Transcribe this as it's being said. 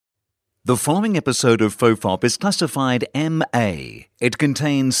The following episode of FOFOP is classified MA. It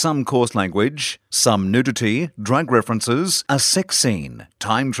contains some coarse language, some nudity, drug references, a sex scene,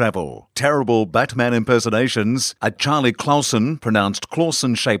 time travel, terrible Batman impersonations, a Charlie Clausen, pronounced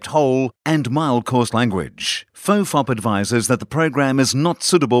Clausen-shaped hole, and mild coarse language. FOFOP advises that the program is not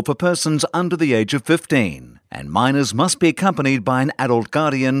suitable for persons under the age of 15, and minors must be accompanied by an adult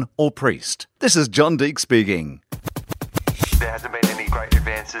guardian or priest. This is John Deek speaking. There hasn't been any great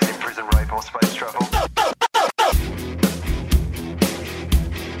advances in prison rape or space travel.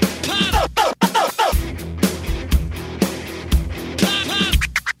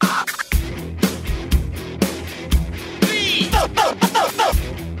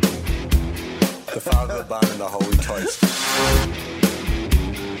 The father of the bun and the holy toast.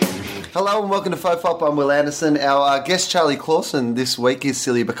 Hello and welcome to FOFOP. I'm Will Anderson. Our guest Charlie Clausen this week is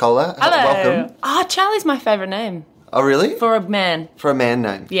Celia Pacquola. Hello. Welcome. Charlie's my favourite name. Oh, really? For a man. For a man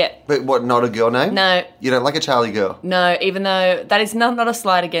name? Yeah. But what, not a girl name? No. You don't like a Charlie girl? No, even though that is not a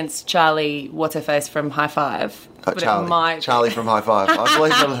slight against Charlie, what's-her-face from High Five. Oh, Charlie from High Five. I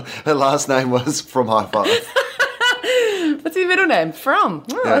believe her last name was from High Five. What's your middle name? From?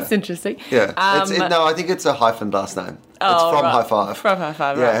 Oh, yeah. That's interesting. Yeah. No, I think it's a hyphen last name. It's from High Five. From High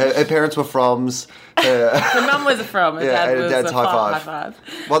Five, yeah, right. Her parents were froms. Her mum was a from. Her dad was dad's a High Five.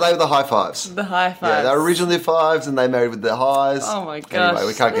 Well, they were the High Fives. The High Fives. Yeah, they were originally Fives and they married with their highs. Oh my gosh. Anyway,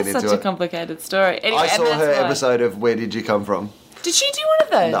 we can't get into it. That's such a complicated story. Anyway, I saw her episode of Where Did You Come From? Did she do one of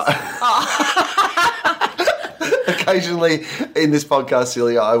those? No. Oh. Occasionally in this podcast,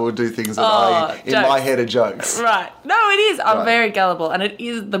 Celia, I will do things that in my head are jokes. Right. No, it is. I'm very gullible, and it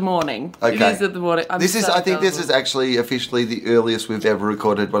is the morning. Okay. It is at the morning. I think this is actually officially the earliest we've ever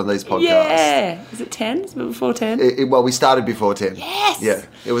recorded one of these podcasts. Yeah. Is it 10? Is it before 10? Well, we started before 10. Yes. Yeah.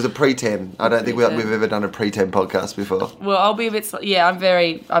 It was a pre-10. I don't think we've ever done a pre-10 podcast before. Well, I'll be a bit... Yeah, I'm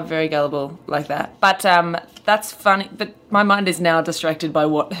very gullible like that. But that's funny. But my mind is now distracted by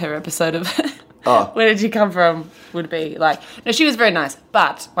what her episode of... Where Did You Come From would be like. No, she was very nice.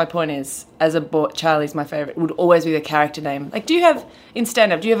 But my point is, as a boy, Charlie's my favourite. Would always be the character name. Like, do you have in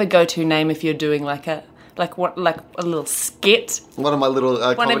stand-up? Do you have a go-to name if you're doing like a little skit? One of my little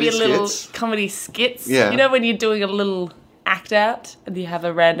comedy skits. One of your little comedy skits. Yeah. You know when you're doing a little act out and you have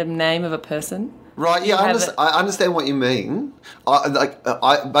a random name of a person. Right, yeah, I understand what you mean.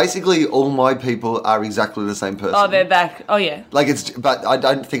 Basically, all my people are exactly the same person. Oh, they're that. Oh, yeah. But I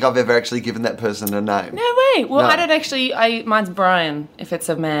don't think I've ever actually given that person a name. No way. Well, no. I don't actually. Mine's Brian. If it's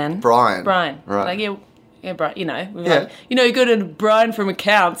a man. Brian. Right. Like, yeah, Brian. You know. You're good at Brian from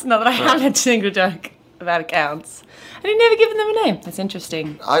accounts. Not that I haven't seen a joke about accounts. And you've never given them a name. That's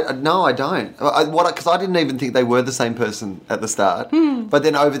interesting. No, I don't. Because I didn't even think they were the same person at the start. But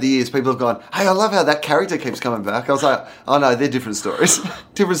then over the years, people have gone, hey, I love how that character keeps coming back. I was like, oh no, they're different stories.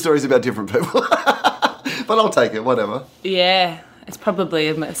 Different stories about different people. But I'll take it, whatever. Yeah, it's probably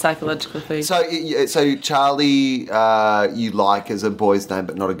a psychological thing. So Charlie, you like as a boy's name,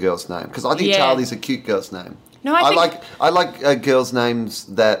 but not a girl's name? Because I think Charlie's a cute girl's name. No, I like girls' names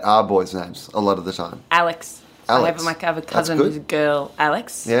that are boys' names a lot of the time. Alex. I have a cousin who's a girl,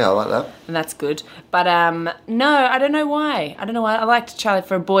 Alex. Yeah, I like that. And that's good. But no, I don't know why. I liked Charlie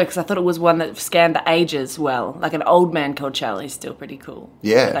for a boy because I thought it was one that scanned the ages well. Like an old man called Charlie is still pretty cool.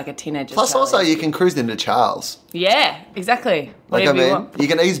 Yeah. Like a teenager. Plus Charlie. Also you can cruise into Charles. Yeah, exactly. You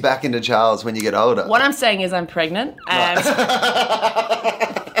can ease back into Charles when you get older. What I'm saying is I'm pregnant and...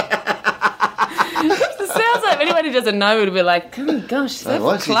 Sounds like anyone who doesn't know would be like, oh my gosh, she's so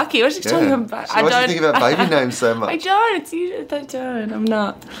clucky. What's she talking about? So why do you think about baby names so much? I don't. I'm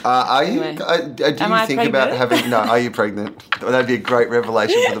not. Are you? Do you think about having? No, are you pregnant? That'd be a great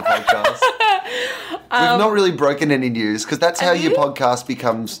revelation for the podcast. We've not really broken any news because that's how your podcast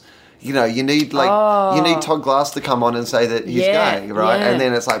becomes. You know, you need Todd Glass to come on and say that he's gay, right? Yeah. And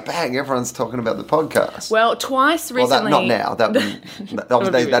then it's like, bang, everyone's talking about the podcast. Well, twice recently... Well, not now.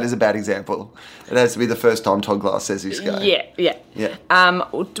 That is a bad example. It has to be the first time Todd Glass says he's gay. Yeah.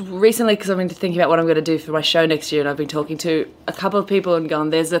 Recently, because I've been thinking about what I'm going to do for my show next year, and I've been talking to a couple of people and gone,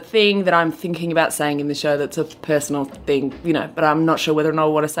 there's a thing that I'm thinking about saying in the show that's a personal thing, but I'm not sure whether or not I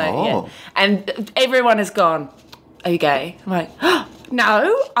want to say it yet. And everyone has gone, are you gay? I'm like,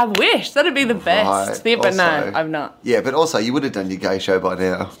 no, I wish. That'd be the best. Right. But no, I'm not. Yeah, but also you would have done your gay show by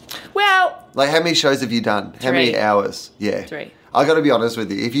now. Well... Like, how many shows have you done? How many hours? Yeah. 3. I got to be honest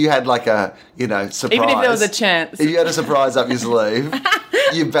with you. If you had like a, surprise. Even if there was a chance. If you had a surprise up your sleeve,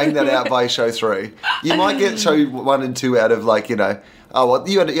 you bang that out by show 3. You might get show 1 and 2 out of like, oh, well,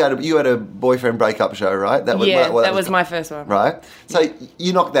 you had a boyfriend breakup show, right? That was my first one. Right? So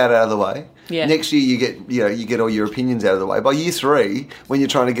you knock that out of the way. Yeah. Next year you get all your opinions out of the way. By year 3, when you're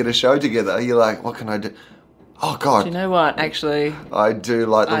trying to get a show together, you're like, what can I do? Oh, God. Do you know what, actually? I do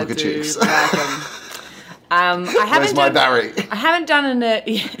like the look of chicks. Where's my Barry? I haven't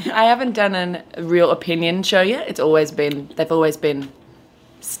done a real opinion show yet. They've always been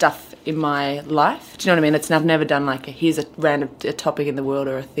stuff in my life. Do you know what I mean? I've never done like here's a random topic in the world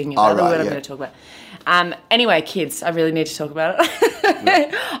or a thing in the world I'm going to talk about. Anyway, kids, I really need to talk about it.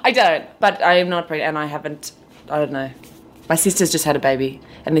 No. I don't, but I am not pregnant, and I don't know. My sister's just had a baby,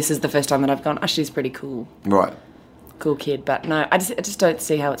 and this is the first time that I've gone, oh, she's pretty cool. Right. Cool kid, but no, I just don't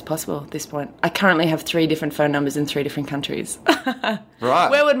see how it's possible at this point. I currently have 3 different phone numbers in 3 different countries.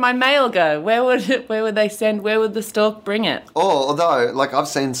 Right. Where would my mail go? Where would they send? Where would the stork bring it? Oh, although, like, I've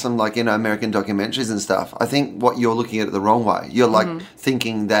seen some, like, American documentaries and stuff. I think what you're looking at it the wrong way. You're, like,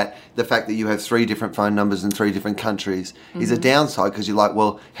 thinking that the fact that you have 3 different phone numbers in 3 different countries is a downside because you're like,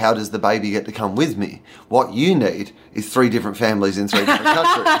 well, how does the baby get to come with me? What you need is 3 different families in 3 different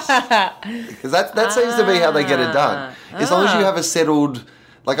countries. Because that seems to be how they get it done. As long as you have a settled...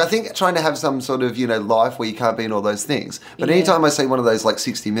 Like, I think trying to have some sort of, life where you can't be in all those things. But anytime I see one of those, like,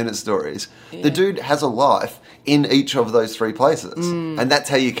 60-minute stories, the dude has a life in each of those 3 places. And that's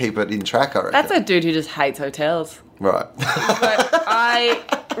how you keep it in track, I reckon. That's a dude who just hates hotels. Right. But I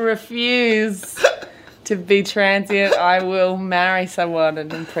refuse to be transient. I will marry someone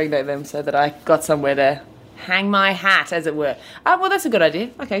and impregnate them so that I got somewhere to hang my hat, as it were. Well, that's a good idea.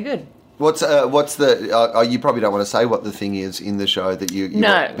 Okay, good. What's the? You probably don't want to say what the thing is in the show that you.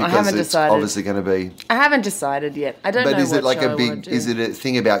 No, I haven't decided. It's obviously going to be. I haven't decided yet. I don't know. But is it like a big? Is it a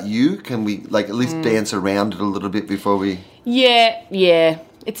thing about you? Can we like at least dance around it a little bit before we? Yeah.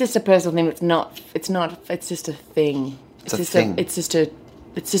 It's just a personal thing. It's not. It's just a thing. It's a thing. It's just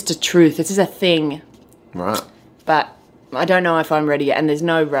a truth. It's just a thing. Right. But I don't know if I'm ready yet, and there's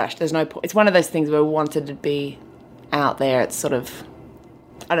no rush. There's no. It's one of those things where I wanted to be out there. It's sort of.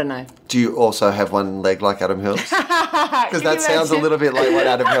 I don't know. Do you also have one leg like Adam Hills? Because that sounds a little bit like what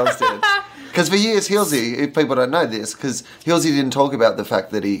Adam Hills did. Because for years, Hilsey, if people don't know this, because Hilsey didn't talk about the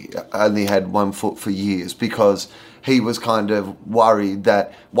fact that he only had 1 foot for years because he was kind of worried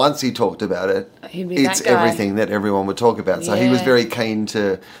that once he talked about it, it's everything that everyone would talk about. So he was very keen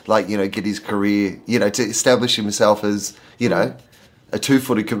to, like, get his career, to establish himself as, a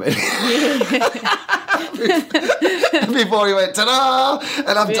 2-footed comedian. Before he went, ta-da!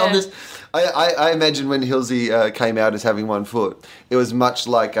 And I'm just... I imagine when Hilsey came out as having 1 foot, it was much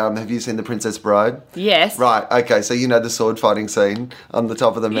like, have you seen The Princess Bride? Yes. Right, okay, so the sword fighting scene on the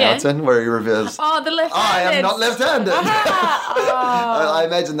top of the mountain where he reveals... Oh, the left-handed. I am not left-handed. I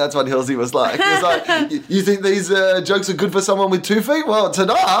imagine that's what Hilsey was like. It's like, you think these jokes are good for someone with 2 feet? Well,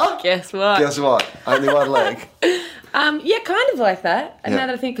 ta-da! Guess what? Only 1 leg. Yeah, kind of like that. And now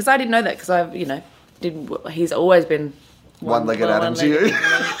that I think... Because I didn't know that because I've, he's always been... One-legged Adam to you.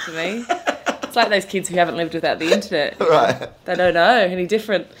 To me. It's like those kids who haven't lived without the internet. Right. They don't know any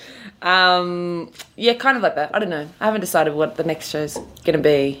different. Yeah, kind of like that. I don't know. I haven't decided what the next show's going to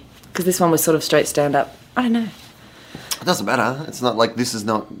be because this one was sort of straight stand-up. I don't know. It doesn't matter. It's not like this is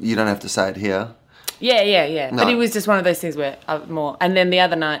not... You don't have to say it here. Yeah. No. But it was just one of those things where more... And then the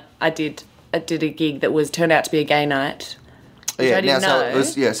other night I did a gig that turned out to be a gay night. Which I didn't know. So it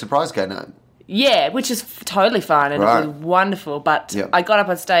was, surprise gay night. Yeah, which is totally fine and it was wonderful. But I got up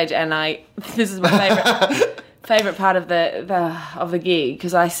on stage and this is my favourite part of the gig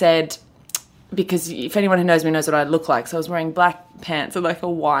because I said, because if anyone who knows me knows what I look like, so I was wearing black pants and like a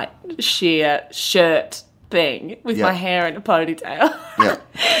white sheer shirt thing with my hair in a ponytail. Yeah.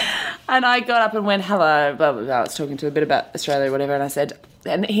 And I got up and went, hello, blah, blah, blah. I was talking to a bit about Australia or whatever and I said,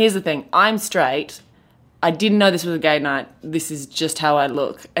 and here's the thing, I'm straight. I didn't know this was a gay night. This is just how I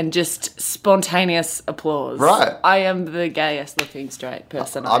look. And just spontaneous applause. Right. I am the gayest looking straight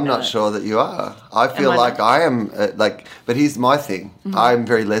person. I'm not sure that you are. I feel like I am, but here's my thing. Mm-hmm. I'm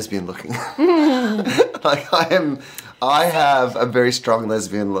very lesbian looking. Like I have a very strong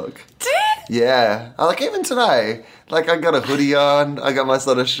lesbian look. Yeah. Like even today, Like, I got a hoodie on. I got my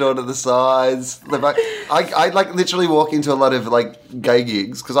sort of short at the sides. I like literally walk into a lot of like gay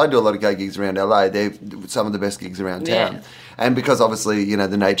gigs because I do a lot of gay gigs around LA. They're some of the best gigs around town. Yeah. And because obviously, you know,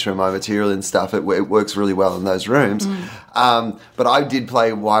 the nature of my material and stuff, it works really well in those rooms. But I did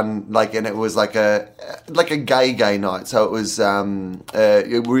play one, like, and it was like a gay night. So it was,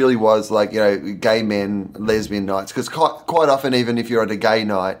 it really was like, you know, gay men, lesbian nights. Because quite often, even if you're at a gay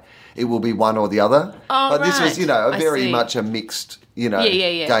night, it will be one or the other. Oh, but this was, you know, a very see. much a mixed, you know,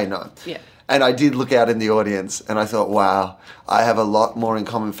 Yeah. gay night. Yeah. And I did look out in the audience and I thought, wow, I have a lot more in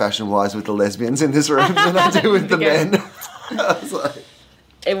common fashion-wise with the lesbians in this room than I do with the men. I was like...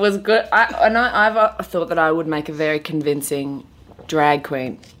 It was good. I've thought that I would make a very convincing drag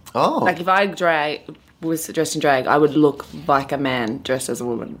queen. Oh. Like if I was dressed in drag, I would look like a man dressed as a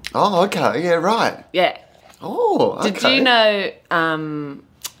woman. Oh, okay. Yeah, right. Yeah. Oh, okay. Did you know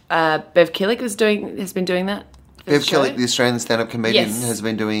Bev Killick has been doing that? Bev Killick, the Australian stand-up comedian, Yes. has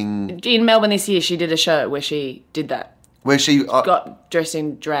been doing... In Melbourne this year, she did a show where she did that. Where she... Got dressed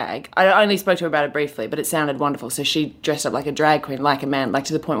in drag. I only spoke to her about it briefly, but it sounded wonderful. So she dressed up like a drag queen, like a man, like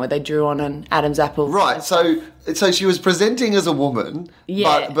to the point where they drew on an Adam's apple. Right, so she was presenting as a woman,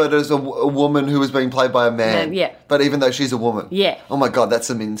 but as a woman who was being played by a man. Yeah. But even though she's a woman. Yeah. Oh my God, that's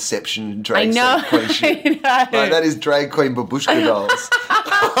some Inception drag I know. queen shit. I know. Like, that is drag queen babushka dolls.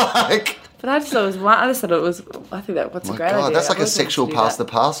 Like... But I just thought it was. I think that's a great idea. God, that's like I a always sexual wanted to do pass the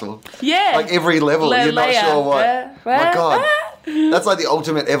parcel. Yeah. Like every level, you're not layer. sure what. My God, Ah. that's like the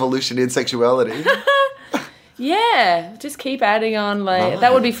ultimate evolution in sexuality. Yeah, just keep adding on. Like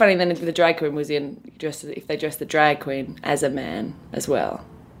that would be funny. Then if the drag queen was if they dressed the drag queen as a man as well.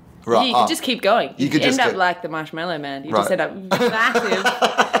 Right. You could just keep going. You could just end up get... like the Marshmallow Man. You Right. just end up massive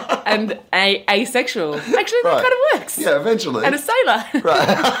and asexual. Actually, that kind of works. Yeah, eventually. And a sailor.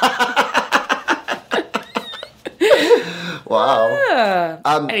 Right. Wow.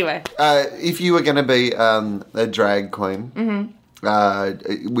 Anyway. If you were going to be a drag queen,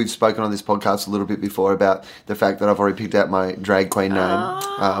 we've spoken on this podcast a little bit before about the fact that I've already picked out my drag queen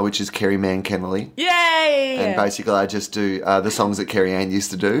name, which is Kerry Mann Kennelly. Yay! And basically I just do the songs that Kerry Ann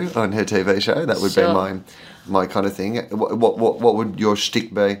used to do on her TV show. That would be my kind of thing. What would your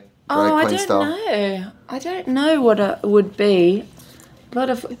shtick be? Drag queen style? I don't know what it would be. A lot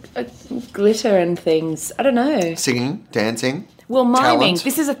of glitter and things. I don't know. Singing, dancing. Well, miming. Talent,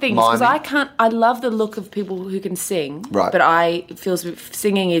 This is the thing because I love the look of people who can sing. Right. But I feel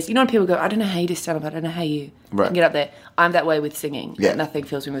singing is. You know when people go, I don't know how you do stand up. I don't know how you can get up there. I'm that way with singing. Yeah. Nothing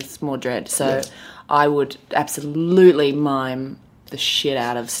fills me with more dread. So I would absolutely mime the shit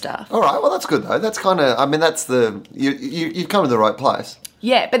out of stuff. All right. Well, that's good though. That's kind of. I mean, that's the. You've come to the right place.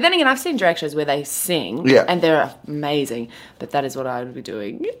 Yeah, but then again, I've seen drag shows where they sing, and they're amazing. But that is what I would be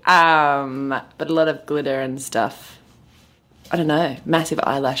doing. But a lot of glitter and stuff. I don't know, massive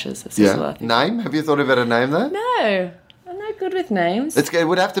eyelashes. That's what I think. Name? Have you thought about a name though? No, I'm not good with names. It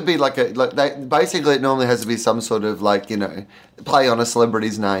would have to be basically it normally has to be some sort of play on a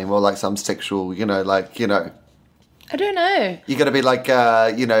celebrity's name or like some sexual, I don't know. You got to be like,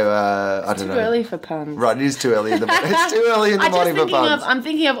 I don't know. Too early for puns. Right, it is too early in the morning. It's too early in the morning for puns. I'm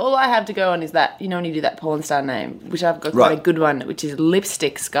thinking of all I have to go on is that, when you do that porn star name, which I've got quite a good one, which is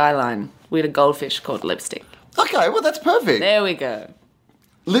Lipstick Skyline. We had a goldfish called Lipstick. Okay, well, that's perfect. There we go.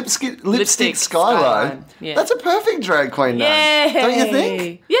 Lipstick Skyline. Yeah. That's a perfect drag queen name. Don't you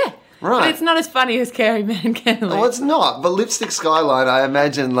think? Yeah. Right. But it's not as funny as Kerry Mann Kennelly. Well, it's not. But Lipstick Skyline, I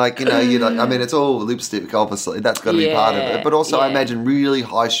imagine, it's all lipstick, obviously. That's got to be part of it. But also, I imagine really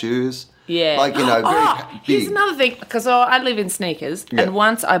high shoes. Yeah. Very big. Here's another thing, because I live in sneakers, and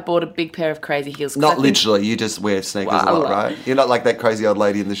once I bought a big pair of crazy heels. Not literally, you just wear sneakers a lot, right? You're not like that crazy old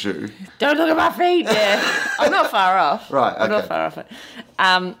lady in the shoe. Don't look at my feet, I'm not far off. Right, okay. I'm not far off it.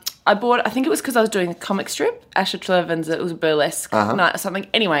 I bought, I think it was because I was doing a comic strip, Asher Trelevan's, it was a burlesque night or something.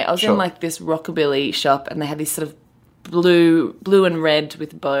 Anyway, I was in this rockabilly shop, and they had these sort of blue and red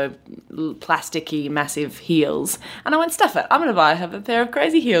with plasticky massive heels, and I went, stuff it, I'm going to buy a pair of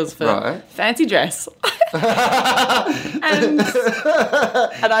crazy heels for fancy dress. and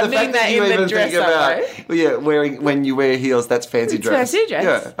I mean that in the dress when you wear heels, that's fancy dress. Fancy dress.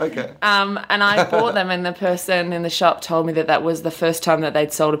 Yeah, okay. And I bought them, and the person in the shop told me that was the first time that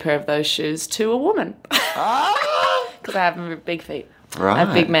they'd sold a pair of those shoes to a woman. Because I have big feet. Right. I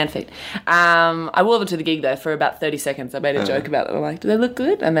have big man feet. I wore them to the gig, though, for about 30 seconds. I made a joke about them. I'm like, do they look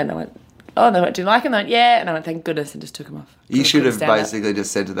good? And then I went, oh, and they went, do you like them? I went, yeah. And I went, thank goodness, and just took them off. You should have basically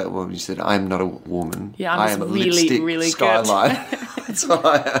just said to that woman, you said, I am not a woman. Yeah, I am a really, lipstick really skyline. That's what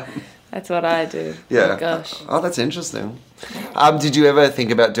I am. That's what I do. Yeah. Oh, gosh. Oh, that's interesting. Did you ever think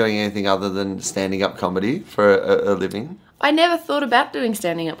about doing anything other than standing up comedy for a living? I never thought about doing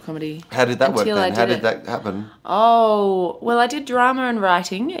standing up comedy. How did that work then? How did that happen? Oh, well, I did drama and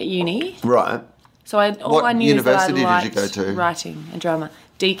writing at uni. Right. So all I knew is that I liked university did you go to? Writing and drama.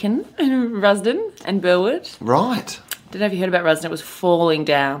 Deakin, Rusden and Burwood. Right. Don't know if you heard about Rusden. It was falling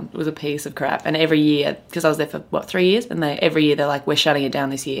down. It was a piece of crap. And every year, because I was there for, 3 years? And every year they're like, we're shutting it down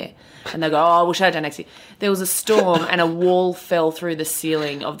this year. And they go, oh, we'll shut it down next year. There was a storm and a wall fell through the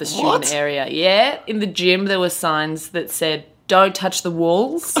ceiling of the student area. Yeah. In the gym, there were signs that said, don't touch the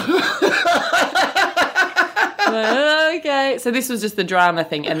walls. Okay. So this was just the drama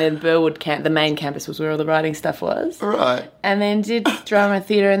thing. And then Burwood, the main campus, was where all the writing stuff was. Right. And then did drama and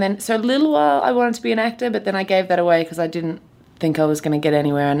theatre. And then, so a little while I wanted to be an actor, but then I gave that away because I didn't think I was going to get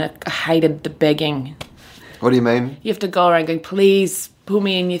anywhere. And I hated the begging. What do you mean? You have to go around going, please put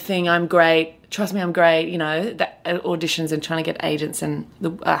me in your thing. I'm great. Trust me, I'm great. You know, auditions and trying to get agents. And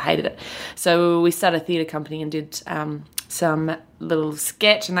I hated it. So we started a theatre company and did some little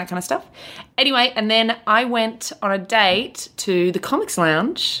sketch and that kind of stuff. Anyway, and then I went on a date to the Comics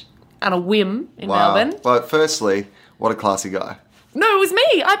Lounge on a whim in Melbourne. Well, firstly, what a classy guy. No, it was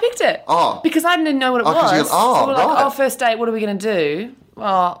me. I picked it. Oh. Because I didn't know what it was. So we're like, first date, what are we going to do?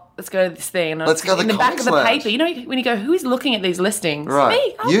 Well, let's go to this thing. And let's go to the back of the Lounge. paper. You know, when you go, who's looking at these listings?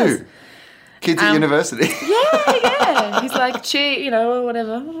 Right. Me. You. Kids at university. Yeah. He's like,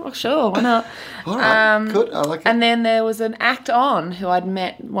 whatever. Oh, sure, why not? All right, good. I like it. And then there was an act-on who I'd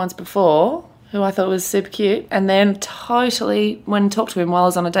met once before, who I thought was super cute, and then totally went and talked to him while I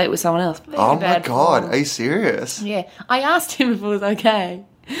was on a date with someone else. Oh, my God. Are you serious? Yeah. I asked him if it was okay.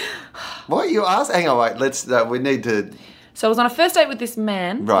 What? You asked? Hang on, wait. We need to... So I was on a first date with this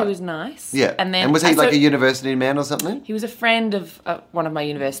man who was nice. Yeah. And was he like a university man or something? He was a friend of one of my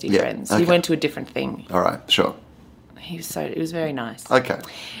university friends. Okay. He went to a different thing. All right, sure. It was very nice. Okay.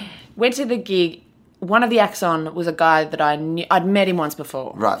 Went to the gig. One of the acts on was a guy that I knew. I'd met him once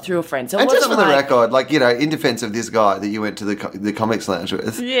before. Right. Through a friend. So and just for the record, in defence of this guy that you went to the Comics Lounge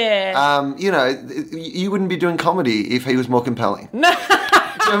with. Yeah. You wouldn't be doing comedy if he was more compelling. No.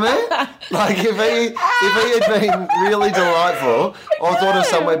 Do you know what I mean? Like, if he had been really delightful or thought of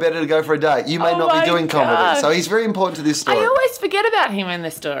somewhere better to go for a date, you may not be doing comedy. So he's very important to this story. I always forget about him in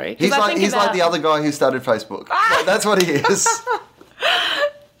this story. He's like the other guy who started Facebook. That's what he is.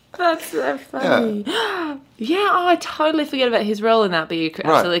 That's so funny. Yeah, I totally forget about his role in that, but you're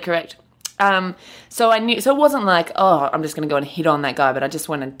absolutely correct. So I knew, so it wasn't like, I'm just going to go and hit on that guy, but I just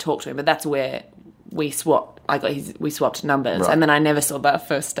went and talked to him. But that's where we swapped. We swapped numbers, and then I never saw that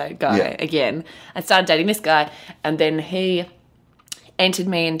first date guy again. I started dating this guy, and then he entered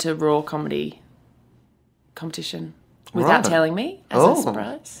me into Raw comedy competition without telling me as a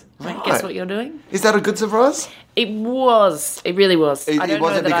surprise. Right. Guess what you're doing? Is that a good surprise? It was. It really was. It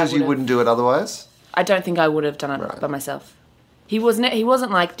wasn't because you wouldn't do it otherwise? I don't think I would have done it by myself. He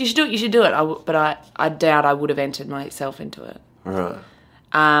wasn't like, you should do it. But I doubt I would have entered myself into it. Right.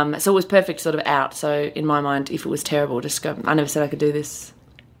 So it was perfect sort of out. So in my mind, if it was terrible, just go, I never said I could do this.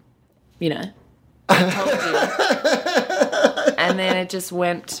 You know. I told you. And then it just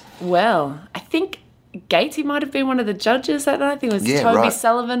went well. I think Gatesy might have been one of the judges that night. I think it was Toby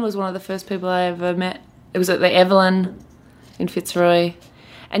Sullivan was one of the first people I ever met. It was at the Evelyn in Fitzroy.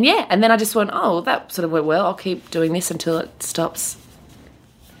 And and then I just went, that sort of went well. I'll keep doing this until it stops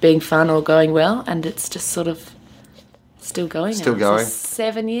being fun or going well. And it's just sort of still going. Still going. So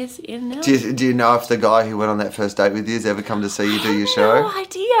 7 years in now. Do you know if the guy who went on that first date with you has ever come to see you do your show? No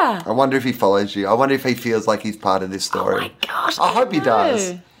idea. I wonder if he follows you. I wonder if he feels like he's part of this story. Oh my gosh. I hope he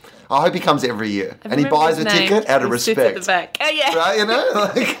does. I hope he comes every year. And he buys a ticket out of respect. Sits at the back. Oh, yeah.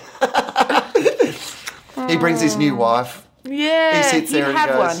 Right, he brings his new wife. Yeah. He sits there and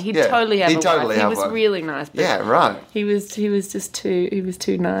goes... one. He'd totally have one. He was one. really nice. But yeah, right. He was just too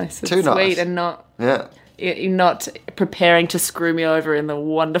nice and too sweet nice. And not preparing to screw me over in the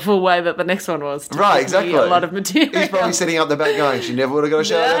wonderful way that the next one was. Right, exactly. A lot of material. He's probably sitting up the back going, she never would have got a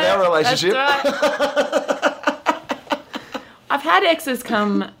show out of our relationship. That's right. I've had exes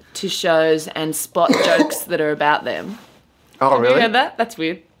come to shows and spot jokes that are about them. Oh, really? Have you heard that? That's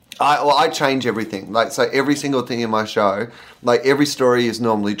weird. I change everything. So every single thing in my show, every story is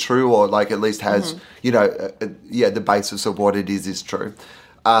normally true or at least has, the basis of what it is true.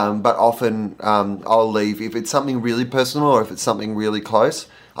 But often I'll leave, if it's something really personal or if it's something really close,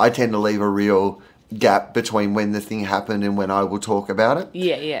 I tend to leave a real gap between when the thing happened and when I will talk about it.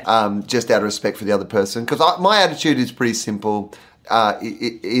 Yeah. Just out of respect for the other person. Because my attitude is pretty simple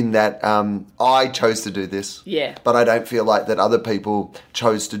in that I chose to do this. Yeah. But I don't feel like that other people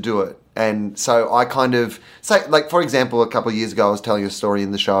chose to do it. And so I kind of say, like, for example, a couple of years ago, I was telling a story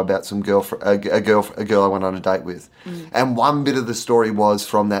in the show about some girl I went on a date with, and one bit of the story was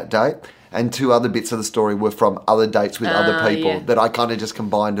from that date, and two other bits of the story were from other dates with other people that I kind of just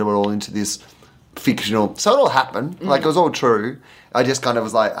combined it all into this fictional. So it all happened, like it was all true. I just kind of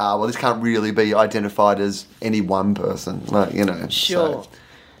was like, well, this can't really be identified as any one person, like, you know. Sure.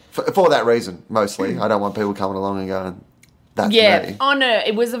 So, for that reason, mostly, I don't want people coming along and going, that's me. Oh no,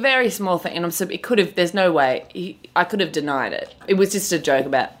 it was a very small thing, and it could have. There's no way I could have denied it. It was just a joke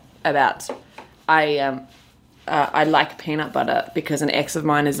about I like peanut butter because an ex of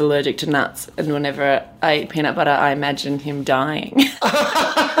mine is allergic to nuts, and whenever I eat peanut butter, I imagine him dying.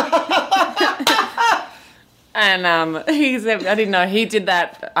 And he said, I didn't know he did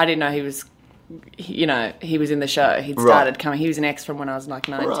that. I didn't know he was. You know, he was in the show. He'd started coming. He was an ex from when I was like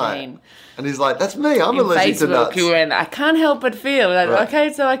 19. Right. And he's like, that's me. I'm allergic to nuts. He went, I can't help but feel. Like,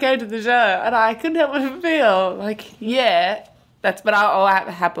 okay, so I came to the show and I couldn't help but feel. Like, yeah. But I'll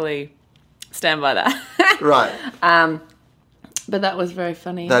happily stand by that. Right. But that was very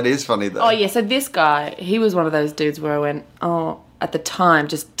funny. That is funny, though. Oh, yeah. So this guy, he was one of those dudes where I went, at the time,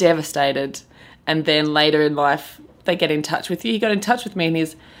 just devastated. And then later in life, they get in touch with you. He got in touch with me and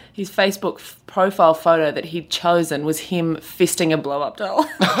his Facebook profile photo that he'd chosen was him fisting a blow-up doll.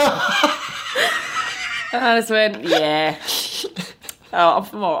 And I just went, yeah. Oh,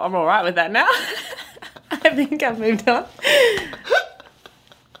 I'm all right with that now. I think I've moved on.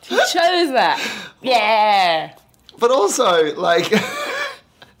 He chose that. Yeah. But also, like,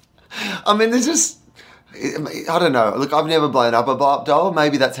 I mean, there's just... I don't know. Look, I've never blown up a blow-up doll.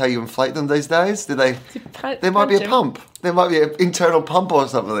 Maybe that's how you inflate them these days. Do they? There might be a pump. There might be an internal pump or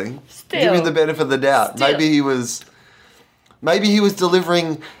something. Still. Give him the benefit of the doubt. Still. Maybe he was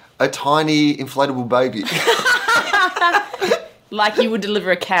delivering a tiny inflatable baby. Like you would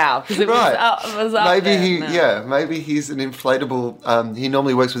deliver a cow because it was up maybe there. Maybe he's an inflatable. He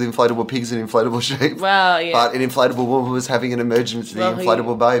normally works with inflatable pigs and inflatable sheep. Well, yeah. But an inflatable woman was having an emergency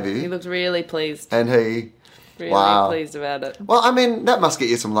inflatable baby. He looked really pleased. And he, really pleased about it. Well, I mean, that must get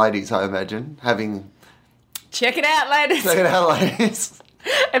you some ladies, I imagine. Check it out, ladies. Check it out, ladies.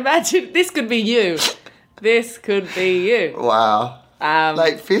 Imagine this could be you. This could be you. Wow.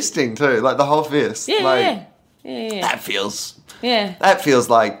 Like fisting too, like the whole fist. Yeah. That feels. Yeah. That feels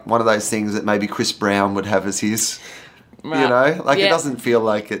like one of those things that maybe Chris Brown would have as his, you know? Like, it doesn't feel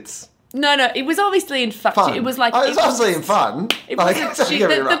like it's... No, it was obviously in fun. It was like... it was obviously in fun. It was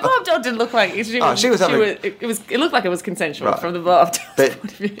the blow-up doll didn't look like... She was having... It looked like it was consensual from the blow-up doll. But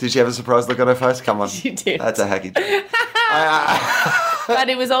did she have a surprised look on her face? Come on. She did. That's a hacky joke. But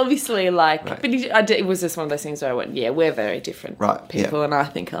it was obviously like... Right. But it was just one of those things where I went, yeah, we're very different people, and I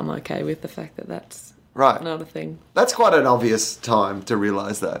think I'm okay with the fact that that's... Right. Not a thing. That's quite an obvious time to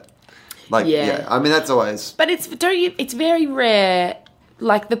realise that. Like, I mean, that's always... But it's very rare,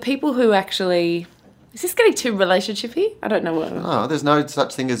 like, the people who actually... Is this getting too relationship-y? I don't know what... Oh, there's no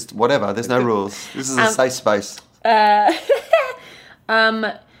such thing as whatever. There's no rules. This is a safe space. Like,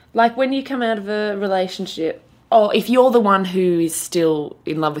 when you come out of a relationship... Oh, if you're the one who is still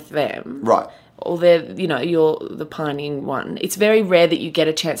in love with them... Right. Or you're the pining one. It's very rare that you get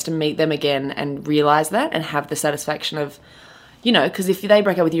a chance to meet them again and realise that and have the satisfaction of, you know, because if they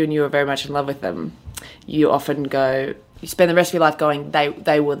break up with you and you were very much in love with them, you often you spend the rest of your life going,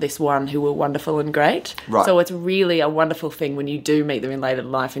 they were this one who were wonderful and great. Right. So it's really a wonderful thing when you do meet them in later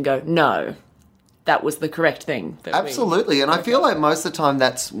life and go, no, that was the correct thing. Absolutely. And I feel like most of the time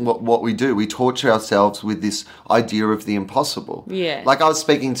that's what we do. We torture ourselves with this idea of the impossible. Yeah. Like I was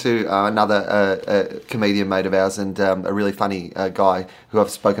speaking to another comedian mate of ours and a really funny guy who I've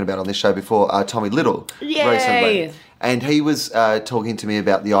spoken about on this show before, Tommy Little, recently. And he was talking to me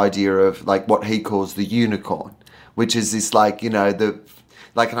about the idea of like what he calls the unicorn, which is this like, you know, and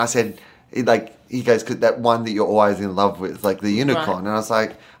I said, like, he goes, that one that you're always in love with, like the unicorn. Right. And I was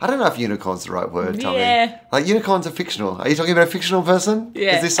like, I don't know if unicorn's the right word, Tommy. Yeah. Like, unicorns are fictional. Are you talking about a fictional person?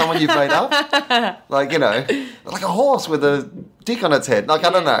 Yeah. Is this someone you've made up? Like, you know, like a horse with a dick on its head. Like,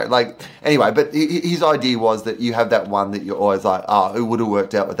 I don't know. Like, anyway, but his idea was that you have that one that you're always like, it would have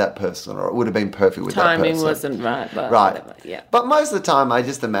worked out with that person, or it would have been perfect with that person. Timing wasn't right. But right. Whatever. Yeah. But most of the time, I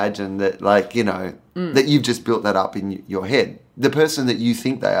just imagine that, like, you know, that you've just built that up in your head. The person that you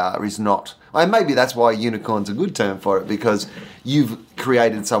think they are is not. And maybe that's why unicorn's a good term for it, because you've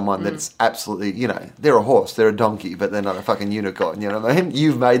created someone that's absolutely, you know, they're a horse, they're a donkey, but they're not a fucking unicorn, you know what I mean?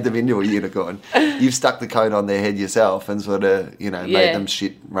 You've made them into a unicorn. You've stuck the cone on their head yourself and sort of, you know, made them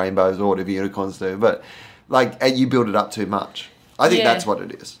shit rainbows or whatever unicorns do. But, like, you build it up too much. I think that's what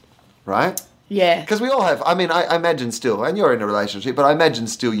it is, right? Yeah. Because we all have, I mean, I imagine still, and you're in a relationship, but I imagine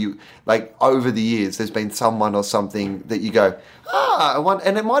still you, like, over the years, there's been someone or something that you go,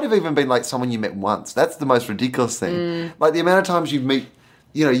 and it might have even been, like, someone you met once. That's the most ridiculous thing. Like, the amount of times you meet,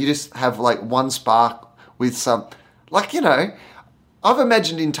 you know, you just have, like, one spark with some, like, you know, I've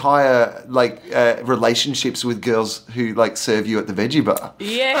imagined entire, like, relationships with girls who, like, serve you at the Veggie Bar.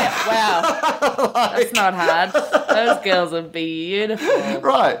 Yeah, wow. That's not hard. Those girls are beautiful.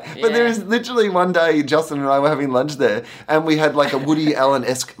 Right. Yeah. But there is literally one day, Justin and I were having lunch there, and we had, like, a Woody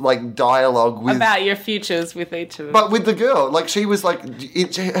Allen-esque, like, dialogue with... About your futures with each of them. But with the girl. Like, she was, like...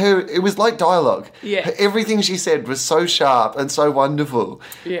 It was like dialogue. Yeah. Everything she said was so sharp and so wonderful.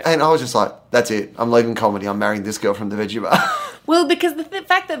 Yeah. And I was just like, that's it. I'm leaving comedy. I'm marrying this girl from the Veggie Bar. Well, because the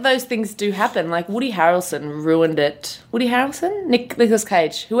fact that those things do happen, like Woody Harrelson ruined it. Woody Harrelson? Nicolas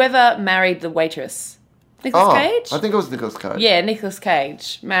Cage. Whoever married the waitress. Nicolas Cage? I think it was Nicolas Cage. Yeah, Nicolas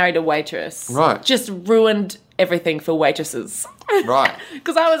Cage married a waitress. Right. Just ruined everything for waitresses. Right.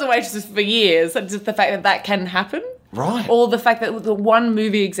 Because I was a waitress for years, and just the fact that that can happen. Right. Or the fact that the one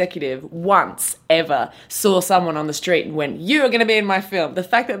movie executive once ever saw someone on the street and went, "You are going to be in my film." The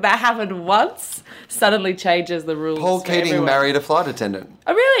fact that that happened once suddenly changes the rules. Paul Keating married a flight attendant.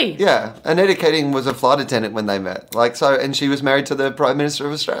 Oh, really? Yeah. Annetta Keating was a flight attendant when they met. Like, so, and she was married to the Prime Minister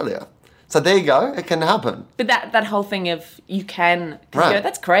of Australia. So there you go. It can happen. But that whole thing of you can... Right. You know,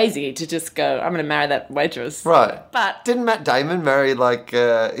 that's crazy to just go, I'm going to marry that waitress. Right. But... Didn't Matt Damon marry, like...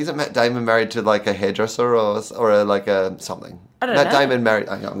 isn't Matt Damon married to, like, a hairdresser or something? I don't know. Matt Damon married...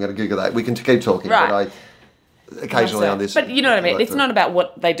 I'm going to Google that. We can keep talking. Right. But occasionally on this... But you know what I mean? It's not about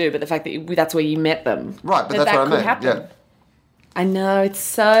what they do, but the fact that that's where you met them. Right, but that's what I meant. Happen. Yeah. I know, it's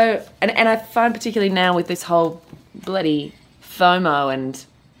so... And I find particularly now with this whole bloody FOMO and...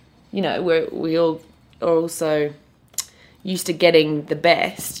 You know, we all are also used to getting the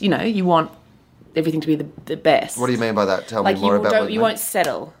best. You know, you want everything to be the best. What do you mean by that? Tell me more about what you won't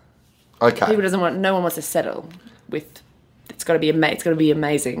settle. Okay. No one wants to settle with. It's got to be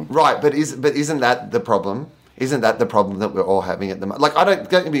amazing. Right, but isn't that the problem? Isn't that the problem that we're all having at the moment? Like, don't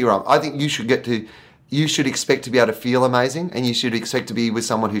get me wrong. I think you should expect to be able to feel amazing, and you should expect to be with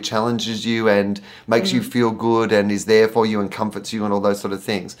someone who challenges you and makes you feel good and is there for you and comforts you and all those sort of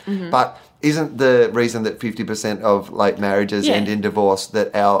things. Mm-hmm. But isn't the reason that 50% of like marriages end in divorce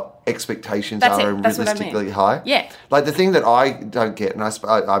that our expectations are unrealistically high? Yeah. Like the thing that I don't get, and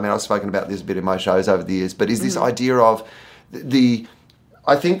I mean I've spoken about this a bit in my shows over the years, but is this idea of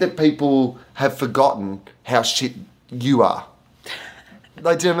I think that people have forgotten how shit you are.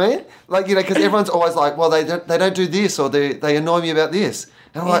 Like, do you know what I mean? Like, you know, because everyone's always like, well, they don't do this or they annoy me about this.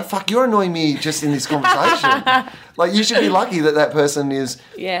 And I'm like, fuck, you're annoying me just in this conversation. Like, you should be lucky that person is...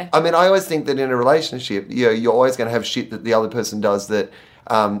 Yeah. I mean, I always think that in a relationship, you know, you're always going to have shit that the other person does that,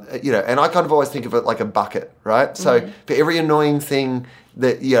 you know, and I kind of always think of it like a bucket, right? So for every annoying thing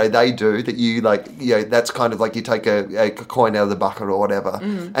that, you know, they do that you, like, you know, that's kind of like you take a coin out of the bucket or whatever.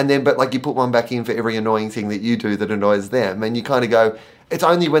 And then, but like you put one back in for every annoying thing that you do that annoys them. And you kind of go... It's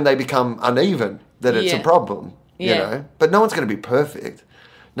only when they become uneven that it's a problem, you know. But no one's going to be perfect.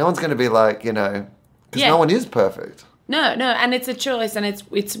 No one's going to be like, you know, because no one is perfect. No, and it's a choice, and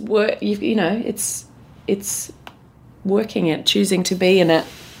it's work. You know, it's working it, choosing to be in it.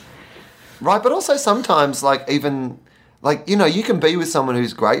 Right, but also sometimes, like even like you know, you can be with someone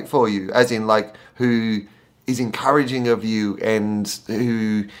who's great for you, as in like who is encouraging of you and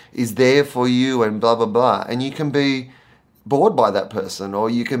who is there for you and blah blah blah, and you can be bored by that person, or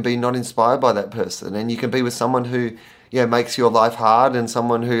you can be not inspired by that person, and you can be with someone who, you know, makes your life hard, and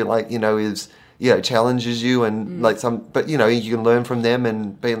someone who, like, you know, is, you know, challenges you, and like but you know, you can learn from them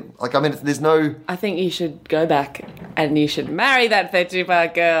and be like, I mean, there's no... I think you should go back and you should marry that Veggie Bar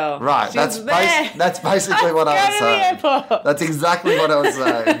girl. Right, that's basically what I was saying. That's exactly what I was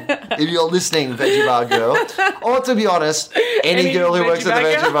saying. If you're listening, Veggie Bar girl, or to be honest, any girl who works at the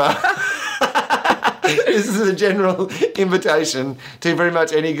Veggie Bar. This is a general invitation to pretty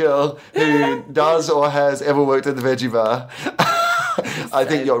much any girl who does or has ever worked at the Veggie Bar. I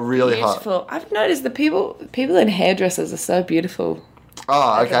think you're really beautiful. Hot. I've noticed the people in hairdressers are so beautiful.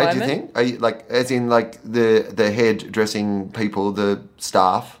 Oh, okay. Do you think? Are you, like, as in like the hairdressing people, the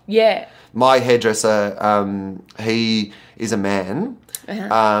staff? Yeah. My hairdresser, he is a man.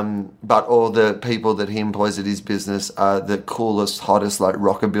 But all the people that he employs at his business are the coolest, hottest, like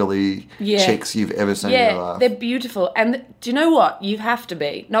rockabilly chicks you've ever seen in your life. They're beautiful. And do you know what? You have to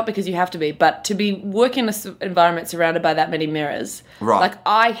be. Not because you have to be, but to be working in an environment surrounded by that many mirrors. Right. Like,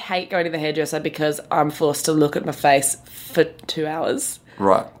 I hate going to the hairdresser because I'm forced to look at my face for 2 hours.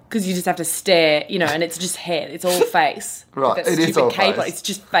 Right. Because you just have to stare, and it's just head. It's all face. Right, Like that it is stupid all cape face. on, it's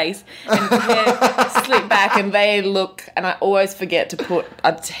just face. And hair slip back and they look, and I always forget to put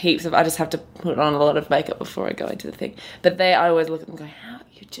I just have to put on a lot of makeup before I go into the thing. But I always look at them and go, how,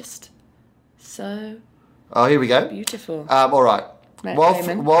 you're just so Oh, here we go. beautiful. All right. Matt While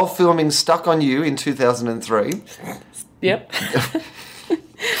Damon. while filming Stuck on You in 2003... Yep.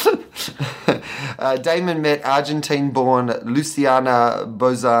 Damon met Argentine-born Luciana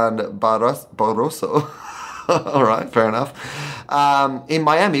Bozan Barroso. All right, fair enough. In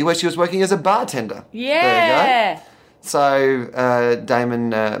Miami, where she was working as a bartender. Yeah. There you go. So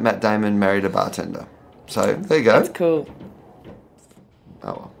Matt Damon married a bartender. So there you go. That's cool. Oh,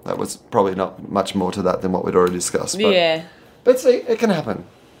 well, that was probably not much more to that than what we'd already discussed. But, Yeah. But see, it can happen,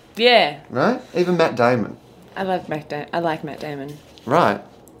 Yeah. right? Even Matt Damon. I like Matt Damon. Right.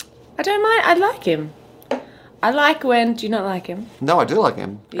 I don't mind. I like him. I like when... Do you not like him? No, I do like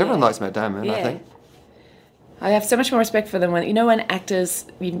him. Yeah. Everyone likes Matt Damon, I think. I have so much more respect for them when actors,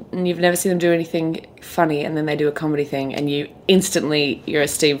 you've never seen them do anything funny and then they do a comedy thing and your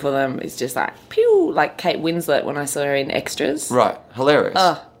esteem for them is just like, pew, like Kate Winslet when I saw her in Extras. Right.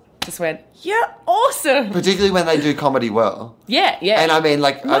 Hilarious. Just went, you're awesome. Particularly when they do comedy well. Yeah. And I mean,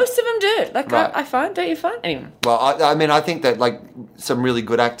 like... Most of them do. Like, Right. I find, don't you find? Anyway. Well, I mean, I think that, like, some really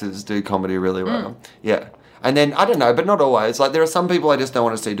good actors do comedy really well. Yeah. And then, I don't know, but not always. Like, there are some people I just don't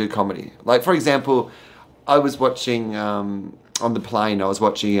want to see do comedy. Like, for example, I was watching, on the plane, I was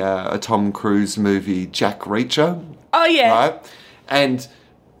watching a Tom Cruise movie, Jack Reacher. Oh, yeah. Right? And,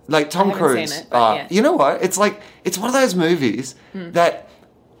 like, Tom I haven't Cruise... seen it, but yeah. You know what? It's like, it's one of those movies that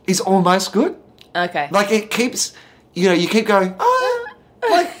is almost good. Okay. Like, it keeps... you keep going,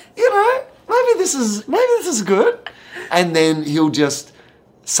 maybe this is good. And then he'll just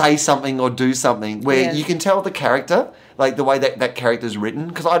say something or do something where you can tell the character, like the way that character's written.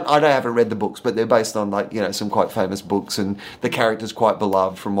 Because I haven't read the books, but they're based on, like, some quite famous books, and the character's quite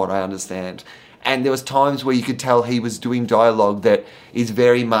beloved from what I understand. And there was times where you could tell he was doing dialogue that is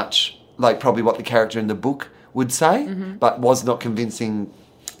very much like probably what the character in the book would say, but was not convincing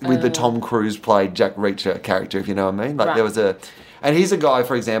with the Tom Cruise played Jack Reacher character, if you know what I mean. Like, there was and he's a guy,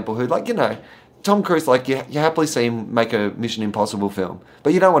 for example, who, like, Tom Cruise, like, you happily see him make a Mission Impossible film,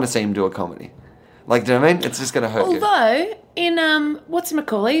 but you don't want to see him do a comedy. Like, do you know what I mean? It's just going to hurt you. Although, in,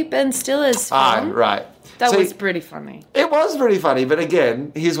 what's-it-called, Ben Stiller's film, right. that was pretty funny. It was pretty funny, but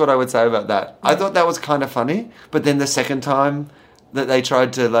again, here's what I would say about that. I thought that was kind of funny, but then the second time that they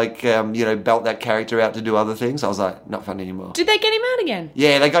tried to, like, belt that character out to do other things, I was like, not funny anymore. Did they get him out again?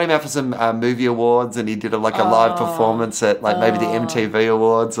 Yeah, they got him out for some movie awards, and he did a live performance at, like, maybe the MTV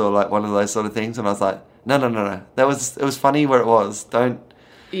Awards or, like, one of those sort of things, and I was like, no. It was funny where it was. Don't...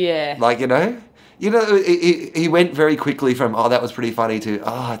 Yeah. Like, he went very quickly from, that was pretty funny, to,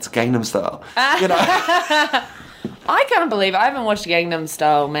 it's Gangnam Style. I can't believe I haven't watched Gangnam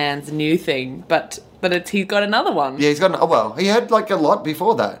Style Man's new thing, but he's got another one. Yeah, he's got... he had, like, a lot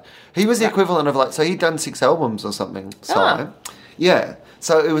before that. He was the equivalent of, like... So he'd done 6 albums or something. Yeah.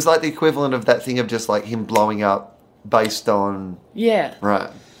 So it was, like, the equivalent of that thing of just, like, him blowing up based on... Yeah.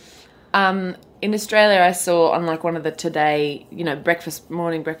 Right. In Australia, I saw on, like, one of the Today,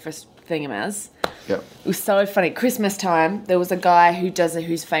 morning breakfast thingamaz. Yep. It was so funny. Christmas time, there was a guy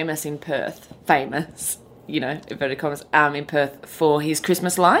who's famous in Perth. Famous. Inverted commas, in Perth for his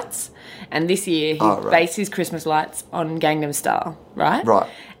Christmas lights. And this year, he based his Christmas lights on Gangnam Style, right? Right.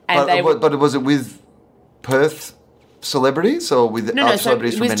 And but was it with Perth celebrities or with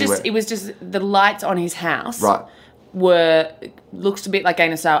celebrities from anywhere? It was just the lights on his house. Right. Looks a bit like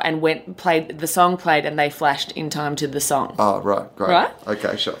Gangnam Style and the song played and they flashed in time to the song. Oh, right. Great. Right?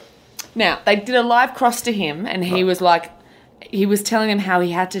 Okay, sure. Now, they did a live cross to him and he was like... He was telling them how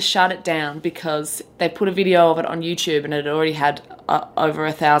he had to shut it down because they put a video of it on YouTube and it had already had over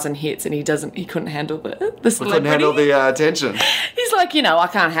 1,000 hits and he couldn't handle the celebrity. Couldn't handle the attention. He's like, I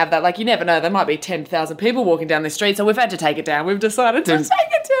can't have that. Like, you never know. There might be 10,000 people walking down the street, so we've had to take it down. We've decided to take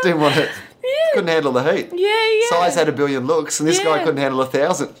it down. Didn't want it. Yeah. Couldn't handle the heat. Yeah. Size had 1 billion looks and this guy couldn't handle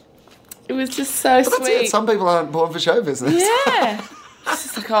 1,000. It was just so but sweet. That's it. Some people aren't born for show business. Yeah. It's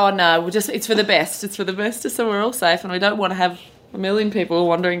just like, oh no, it's for the best. It's for the best, just so we're all safe and we don't want to have 1 million people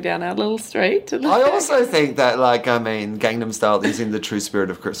wandering down our little street. I also think that, Gangnam Style is in the true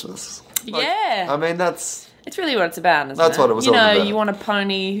spirit of Christmas. Yeah. I mean, that's... It's really what it's about, isn't it? That's what it was all about. You want a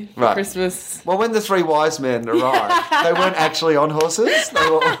pony for Christmas. Well, when the 3 wise men arrived, they weren't actually on horses. They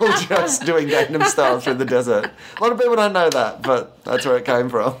were all just doing Gangnam Style through the desert. A lot of people don't know that, but that's where it came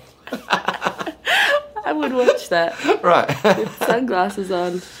from. I would watch that. Right. With sunglasses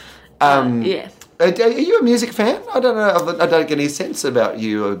on. Yeah. Are you a music fan? I don't know. I don't get any sense about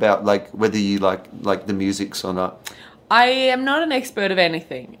you, about like whether you like the musics or not. I am not an expert of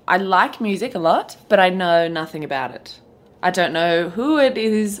anything. I like music a lot, but I know nothing about it. I don't know who it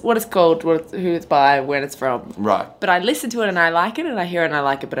is, what it's called, who it's by, when it's from. Right. But I listen to it and I like it, and I hear it and I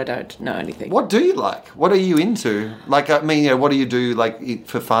like it, but I don't know anything. What do you like? What are you into? Like, I mean, what do you do like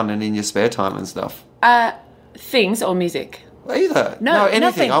for fun and in your spare time and stuff? Things or music? Either. No, anything.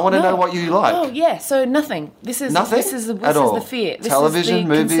 Nothing. I want to know what you like. Oh, yeah, so nothing. Nothing? This is the fear. This Television, is the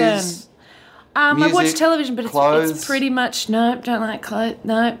movies, concern. I watch television, but it's pretty much, no, don't like clothes,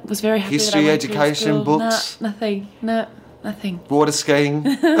 no, was very happy history, that I went education, to school. books? No, nothing, no, nothing. Water skiing,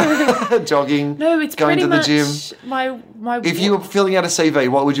 jogging, No, it's going pretty to the much gym. My If you were filling out a CV,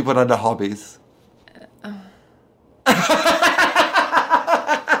 what would you put under hobbies?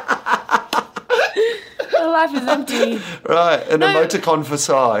 life is empty. Right, an emoticon for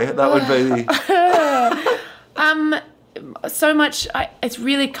sigh. That would be so much. It's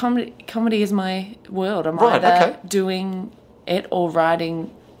really comedy. Comedy is my world. I'm right, either doing it or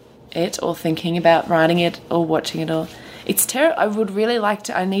writing it or thinking about writing it or watching it. Or it's terrible. I would really like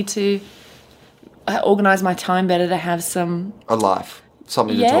to. I need to organise my time better to have a life,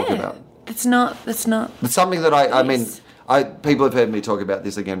 something to talk about. That's not. It's something that I mean. People have heard me talk about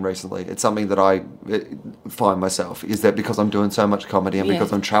this again recently. It's something that I find myself, is that because I'm doing so much comedy and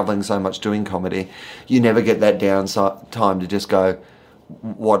because I'm travelling so much doing comedy, you never get that time to just go,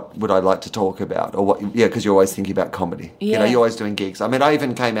 what would I like to talk about? Or what? Yeah, because you're always thinking about comedy. Yeah. You know, you're always doing gigs. I mean, I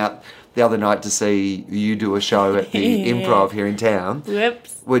even came out the other night to see you do a show at the Improv here in town.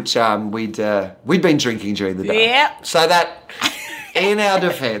 Whoops. Which we'd been drinking during the day. Yep. So that, in our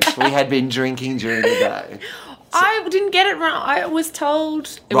defence, we had been drinking during the day. So, I didn't get it wrong. I was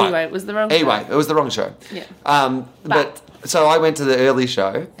told... Anyway, it was the wrong show. Anyway, it was the wrong show. Yeah. But so I went to the early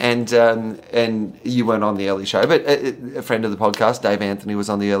show, and you weren't on the early show, but a friend of the podcast, Dave Anthony, was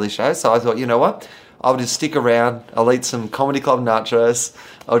on the early show. So I thought, you know what? I'll just stick around. I'll eat some Comedy Club nachos.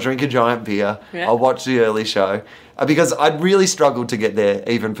 I'll drink a giant beer. Yeah. I'll watch the early show. Because I'd really struggled to get there,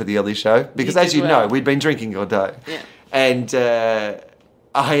 even for the early show. Because as you know, we'd been drinking all day. Yeah. And...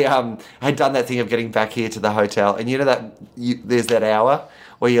 I had done that thing of getting back here to the hotel, and you know that there's that hour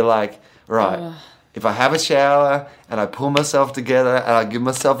where you're like, right, if I have a shower and I pull myself together and I give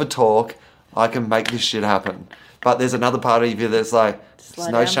myself a talk, I can make this shit happen. But there's another part of you that's like, there's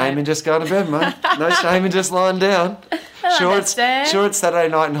no shame in just going to bed, mate. No shame in just lying down. Sure, it's Saturday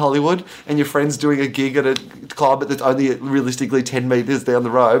night in Hollywood and your friend's doing a gig at a club that's only realistically 10 metres down the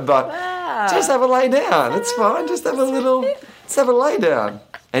road, but just have a lay down. It's fine. Just have a little... Let's have a lay down.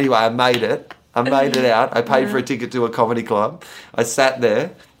 Anyway, I made it out. I paid for a ticket to a comedy club. I sat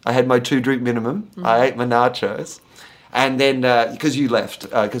there. I had my 2-drink minimum. I ate my nachos. And then, because you left,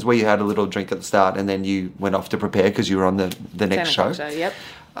 because we had a little drink at the start, and then you went off to prepare because you were on the next show. Yep.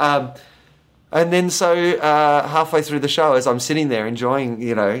 And then halfway through the show, as I'm sitting there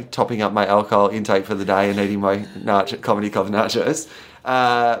enjoying, topping up my alcohol intake for the day and eating my comedy club nachos,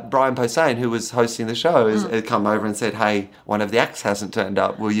 Brian Posehn, who was hosting the show, has come over and said, hey, one of the acts hasn't turned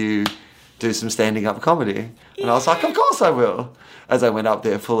up. Will you do some standing up comedy? And I was like, of course I will. As I went up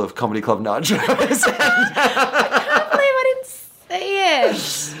there full of comedy club nachos. I can't believe I didn't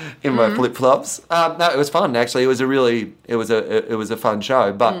see it. In my flip-flops. No, it was fun, actually. It was a fun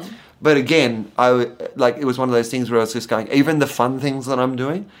show. But again, it was one of those things where I was just going, even the fun things that I'm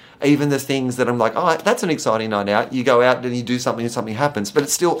doing, even the things that I'm like, oh, that's an exciting night out. You go out and you do something and something happens. But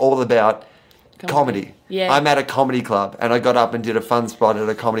it's still all about comedy. Yeah. I'm at a comedy club and I got up and did a fun spot at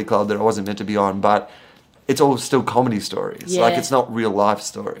a comedy club that I wasn't meant to be on. But it's all still comedy stories. Yeah. Like, it's not real life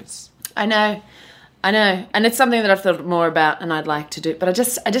stories. I know. And it's something that I've thought more about and I'd like to do. But I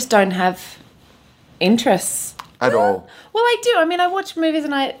just don't have interests. At all. Well, I do. I mean, I watch movies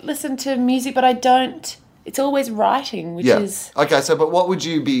and I listen to music, but I don't... It's always writing, which is... Okay, so but what would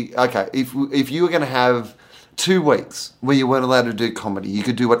you be... Okay, if you were going to have 2 weeks where you weren't allowed to do comedy, you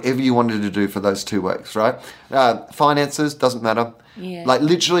could do whatever you wanted to do for those 2 weeks, right? Finances, doesn't matter. Yeah. Like,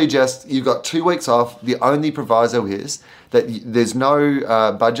 literally just, you've got 2 weeks off. The only proviso is that there's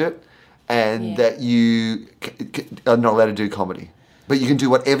no budget and that you are not allowed to do comedy. But you can do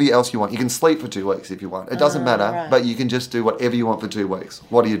whatever else you want. You can sleep for 2 weeks if you want. It doesn't matter, but you can just do whatever you want for 2 weeks.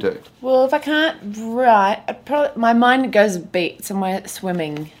 What do you do? Well, if I can't write, my mind goes beat somewhere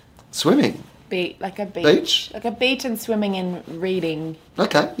swimming. Swimming? Like a beach. Beach? Like a beach and swimming and reading.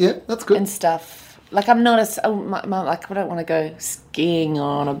 Okay, yeah, that's good. And stuff. Like I'm not I don't want to go skiing or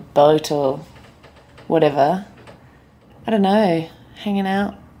on a boat or whatever. I don't know. Hanging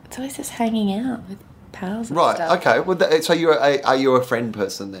out. It's always just hanging out with pals and right, stuff. okay. Well, so are you a friend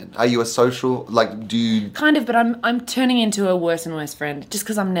person then? Are you a social, like, do you... Kind of, but I'm turning into a worse and worse friend just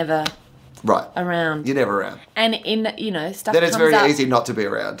because I'm never around. You're never around. And stuff then it's comes very up. easy not to be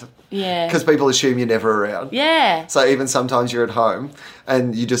around. Yeah. Because people assume you're never around. Yeah. So even sometimes you're at home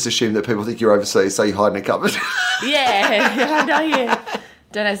and you just assume that people think you're overseas, so you hide in a cupboard. Yeah. No, yeah.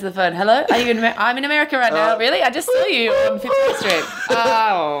 Don't answer the phone. Hello? Are you in America? I'm in America right now. Really? I just saw you on 50th Street.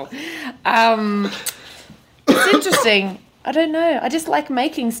 Oh. It's interesting. I don't know. I just like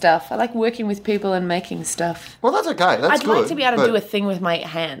making stuff. I like working with people and making stuff. Well, that's okay. That's good. I'd like to be able to do a thing with my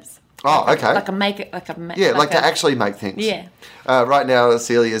hands. Oh, okay. Like to actually make things. Yeah. Right now,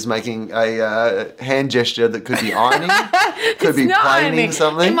 Celia is making a hand gesture that could be ironing, could be planing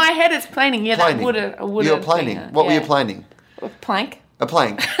something. In my head, it's planing. Yeah, planing. That would You're planing. What were you planing? A plank. A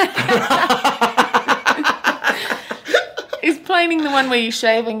plank. Is planing the one where you're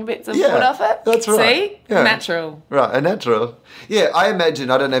shaving bits of wood off it? That's right. See? Yeah. Natural. Right, a natural. Yeah, I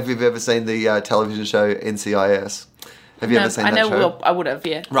imagine, I don't know if you've ever seen the television show NCIS. Have you ever seen that show? Well, I would have,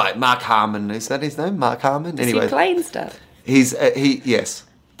 yeah. Right, Mark Harmon. Is that his name? Mark Harmon? Does he plane stuff? Yes.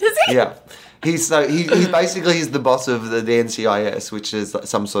 Does he? Yeah. He's basically the boss of the NCIS, which is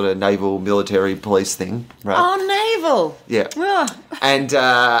some sort of naval military police thing, right? Oh, naval. Yeah. Oh. And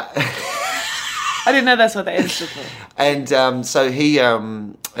I didn't know that's what that is for. And so he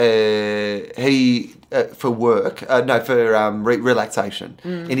for work, relaxation,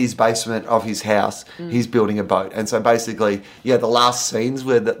 in his basement of his house, he's building a boat. And so basically, the last scenes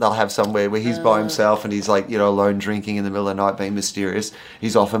where they'll have somewhere where he's by himself and he's like, alone drinking in the middle of the night being mysterious,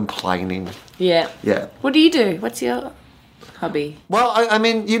 he's often planing. Yeah. Yeah. What do you do? What's your hobby? Well, I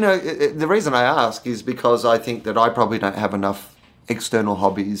mean, the reason I ask is because I think that I probably don't have enough external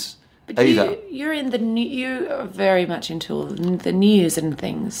hobbies. But you're in you are very much into the news and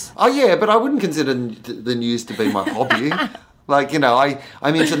things. Oh yeah, but I wouldn't consider the news to be my hobby. Like,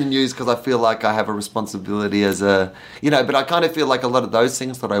 I'm into the news because I feel like I have a responsibility as a, but I kind of feel like a lot of those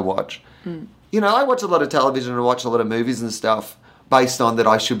things that I watch. I watch a lot of television and watch a lot of movies and stuff based on that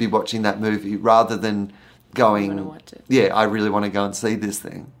I should be watching that movie rather than going, I really want to go and see this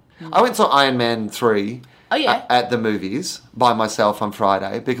thing. I went to Iron Man 3. Oh, yeah. At the movies by myself on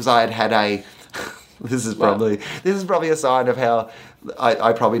Friday because I had a... This is probably a sign of how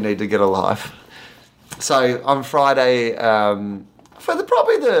I probably need to get a life. So on Friday, for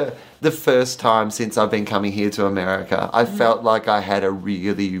the first time since I've been coming here to America, I felt like I had a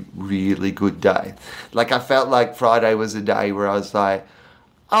really, really good day. Like I felt like Friday was a day where I was like,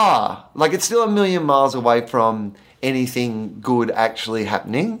 it's still a million miles away from anything good actually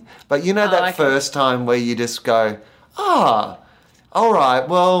happening. But first time where you just go, all right,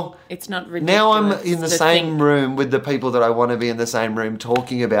 well... It's not ridiculous. Now I'm in the same room with the people that I want to be in the same room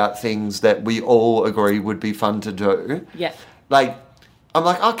talking about things that we all agree would be fun to do. Yeah. Like, I'm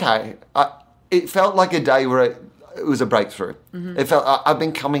like, okay. It felt like a day where it was a breakthrough. Mm-hmm. It felt... I've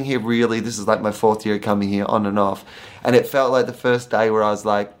been coming here really... This is like my 4th year coming here on and off. And it felt like the first day where I was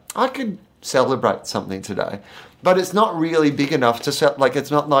like, I could celebrate something today. But it's not really big enough to it's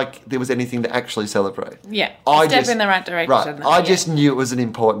not like there was anything to actually celebrate. Yeah, step in the right direction. Right, I just knew it was an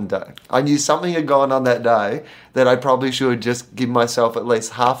important day. I knew something had gone on that day that I probably should just give myself at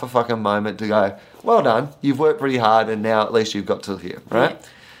least half a fucking moment to go, well done, you've worked pretty hard and now at least you've got to here, right? Yeah.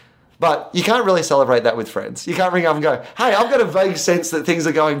 But you can't really celebrate that with friends. You can't ring up and go, hey, I've got a vague sense that things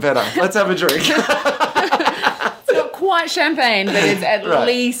are going better. Let's have a drink. It's not quite champagne, but it's at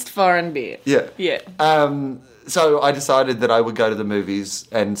least foreign beer. Yeah. Yeah. So I decided that I would go to the movies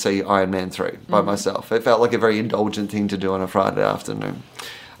and see Iron Man 3 by myself. It felt like a very indulgent thing to do on a Friday afternoon.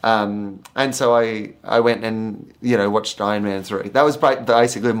 And so I went and, watched Iron Man 3. That was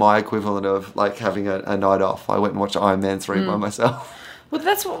basically my equivalent of like having a night off. I went and watched Iron Man 3 by myself.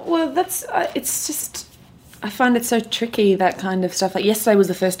 It's just, I find it so tricky, that kind of stuff. Like yesterday was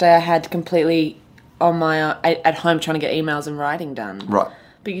the first day I had completely on my, at home trying to get emails and writing done. Right.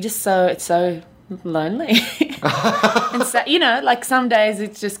 But it's so lonely. And so, like some days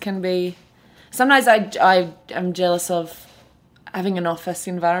it just can be, sometimes I am jealous of having an office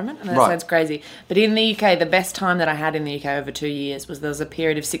environment, and that sounds crazy. But in the UK, the best time that I had in the UK over 2 years was there was a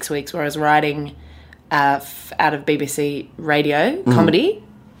period of 6 weeks where I was writing out of BBC radio, comedy,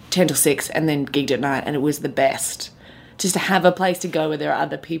 10 till 6, and then gigged at night, and it was the best. Just to have a place to go where there are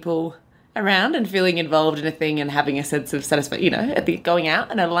other people around and feeling involved in a thing and having a sense of satisfaction, at the going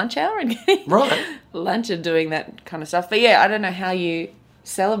out and at a lunch hour and getting lunch and doing that kind of stuff. But I don't know how you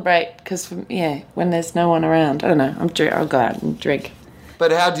celebrate because when there's no one around, I don't know. I'll go out and drink.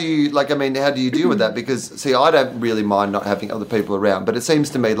 But how do you deal with that? Because, see, I don't really mind not having other people around, but it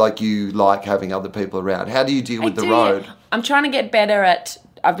seems to me like you like having other people around. How do you deal with the road? I'm trying to get better at...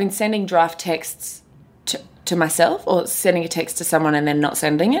 I've been sending draft texts to myself, or sending a text to someone and then not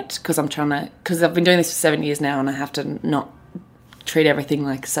sending it, because I've been doing this for 7 years now and I have to not treat everything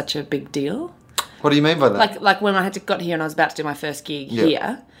like such a big deal. What do you mean by that? Like when I got here and I was about to do my first gig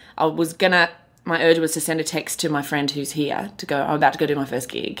here, my urge was to send a text to my friend who's here to go, I'm about to go do my first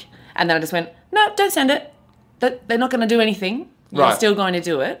gig. And then I just went, no, don't send it. They're not going to do anything. You're still going to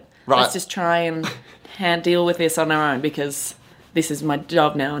do it. Right. Let's just try and deal with this on our own, because this is my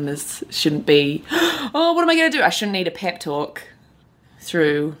job now and this shouldn't be, oh, what am I going to do? I shouldn't need a pep talk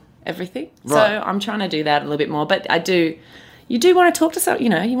through everything. Right. So I'm trying to do that a little bit more. But you do want to talk to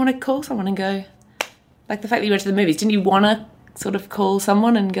someone, you want to call someone and go, like the fact that you went to the movies, didn't you want to sort of call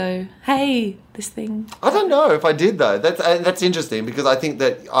someone and go, hey, this thing? I don't know if I did, though. That's interesting, because I think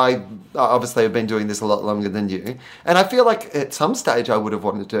that I obviously have been doing this a lot longer than you. And I feel like at some stage I would have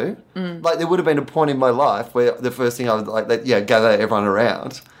wanted to. Like, there would have been a point in my life where the first thing I would gather everyone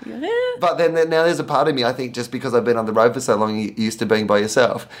around. Yeah. But then now there's a part of me, I think, just because I've been on the road for so long, used to being by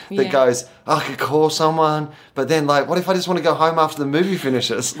yourself, that goes, I could call someone, but then, like, what if I just want to go home after the movie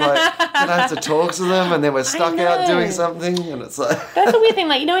finishes? Like, then I have to talk to them, and then we're stuck out doing something, and it's like... That's a weird thing.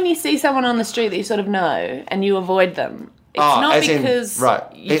 Like, when you see someone on the street that you sort of know, and you avoid them, it's not because...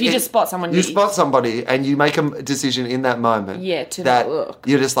 If you just spot someone... You spot somebody, and you make a decision in that moment. Yeah, to not look.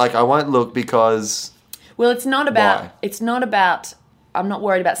 You're just like, I won't look because... Well, it's not about... Why? It's not about... I'm not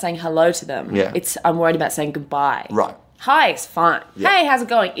worried about saying hello to them. Yeah. I'm worried about saying goodbye. Right. Hi, it's fine. Yeah. Hey, how's it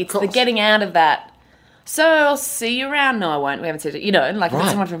going? It's the getting out of that. So I'll see you around. No, I won't. We haven't said it. Like if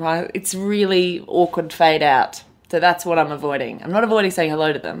someone from high, it's really awkward fade out. So that's what I'm avoiding. I'm not avoiding saying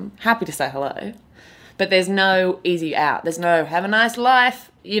hello to them. Happy to say hello. But there's no easy out. There's no have a nice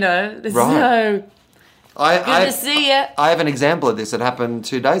life. There's no... Good to see you. I have an example of this that happened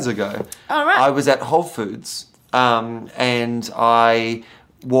 2 days ago. Oh, right. I was at Whole Foods, and I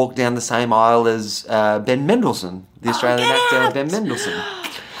walked down the same aisle as Ben Bendelsohn, the Australian actor Ben Bendelsohn.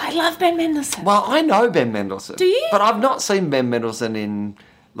 I love Ben Bendelsohn. Well, I know Ben Bendelsohn. Do you? But I've not seen Ben Bendelsohn in...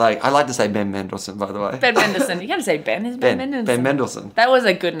 I like to say Ben Mendelsohn, by the way. Ben Mendelsohn. You can't say Ben. It's Ben Mendelsohn. Ben Mendelsohn. That was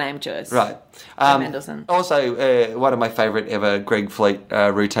a good name choice. Right. Ben Mendelsohn. Also, one of my favourite ever Greg Fleet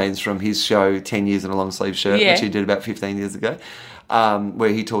routines from his show 10 Years in a Long Sleeve Shirt, which he did about 15 years ago, where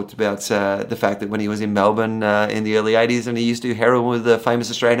he talked about the fact that when he was in Melbourne in the early 80s and he used to do heroin with a famous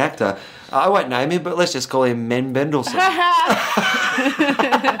Australian actor. I won't name him, but let's just call him Men Bendelsohn.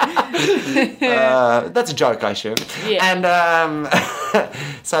 That's a joke, I assume. Yeah. And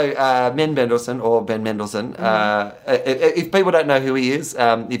so Men Bendelsohn, or Ben Mendelsohn, if people don't know who he is,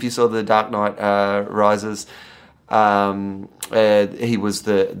 if you saw The Dark Knight Rises, he was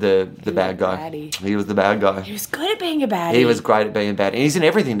the bad guy. Baddie. He was the bad guy. He was good at being a baddie. He was great at being a baddie. And he's in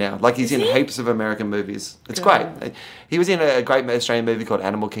everything now. Like, he's in heaps of American movies. It's great. He was in a great Australian movie called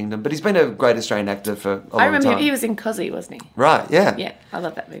Animal Kingdom, but he's been a great Australian actor for a long time. I remember he was in Cosy, wasn't he? Right, yeah. Yeah, I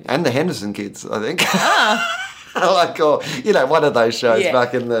love that movie. And the Henderson Kids, I think. Oh. One of those shows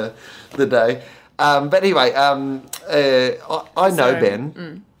back in the day. But anyway, I know Ben.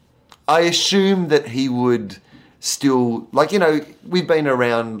 Mm. I assume that he would still, we've been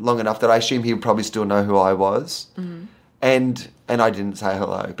around long enough that I assume he would probably still know who I was. Mm-hmm. And I didn't say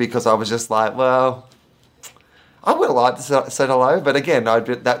hello because I was just like, well, I would have liked to say hello, but again,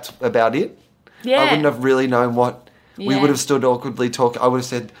 that's about it. Yeah. I wouldn't have really known what we would have stood awkwardly talking. I would have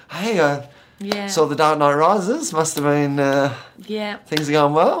said, hey, saw The Dark Knight Rises. Must have been, things are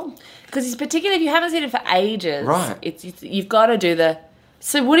going well. Because particularly if you haven't seen it for ages, right? You've got to do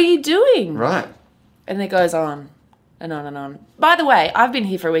so what are you doing? Right. And it goes on and on and on. By the way, I've been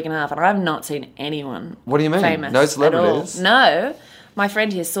here for a week and a half and I have not seen anyone What do you mean? famous No celebrities? No. My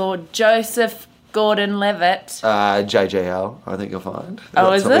friend here saw Joseph Gordon-Levitt. JJL, I think you'll find.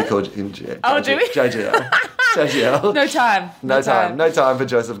 That's what it? we call him. Do we? JJL. JJL. No time for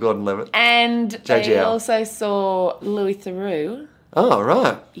Joseph Gordon-Levitt. And JJL. they also saw Louis Theroux. Oh,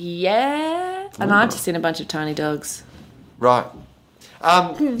 right. Yeah. And I've just seen a bunch of tiny dogs. Right.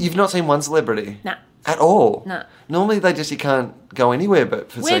 You've not seen one celebrity? No. At all? No. Normally you can't go anywhere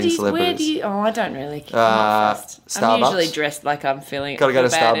but for seeing celebrities. I don't really. Starbucks. I'm usually dressed like I'm feeling Gotta go to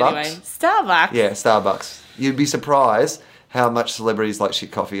bad Starbucks. Anyway. Starbucks? Yeah, Starbucks. You'd be surprised how much celebrities like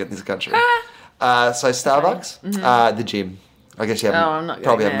shit coffee in this country. So Starbucks, the gym. I guess you haven't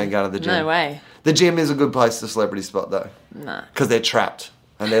been going to the gym. No way. The gym is a good place to celebrity spot though. No. Because they're trapped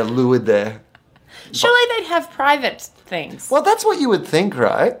and they're lured there. Surely they'd have private things. Well, that's what you would think,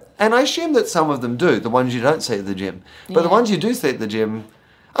 right? And I assume that some of them do, the ones you don't see at the gym. But the ones you do see at the gym,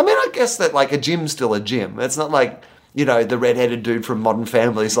 I mean, I guess that, like, a gym's still a gym. It's not like, you know, the red-headed dude from Modern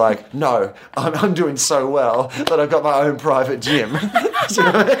Family's like, no, I'm doing so well that I've got my own private gym. Do you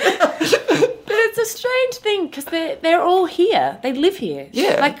know what I mean? But it's a strange thing because they're all here. They live here.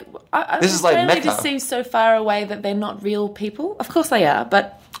 Yeah. Like, This is like Australia Mecca. just seems so far away that they're not real people. Of course they are,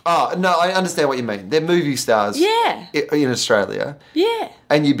 but... Oh, no, I understand what you mean. They're movie stars in Australia. Yeah.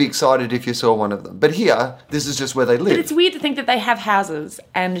 And you'd be excited if you saw one of them. But here, this is just where they live. But it's weird to think that they have houses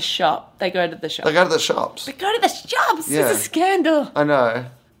and a shop. They go to the shop. They go to the shops. They go to the shops. Yeah. It's a scandal. I know.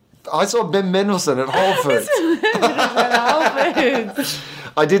 I saw Ben Mendelsohn at Whole Foods. Whole Foods.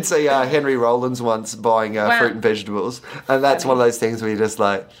 I did see Henry Rollins once buying fruit and vegetables, and that's one of those things where you're just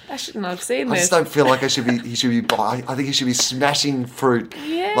like, I shouldn't have seen I this. just don't feel like he should be buying. I think he should be smashing fruit,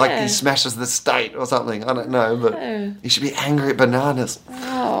 like he smashes the state or something. I don't know, but he should be angry at bananas.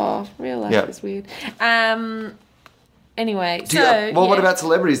 Oh, real life is weird. Anyway, what about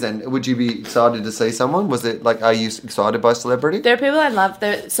celebrities then? Would you be excited to see someone? Was it like, are you excited by celebrity? There are people I love.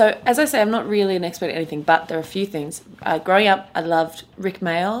 So, as I say, I'm not really an expert at anything, but there are a few things. Growing up, I loved Rick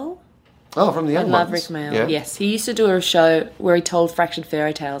Mayall. Oh, from the young ones. I love Rick Mayall, yes. He used to do a show where he told fractured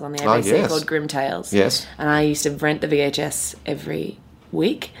fairy tales on the ABC called Grim Tales. Yes. And I used to rent the VHS every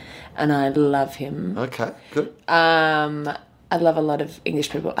week, and I love him. Okay, good. I love a lot of English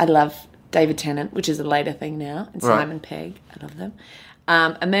people. I love David Tennant, which is a later thing now, and Simon Pegg. I love them.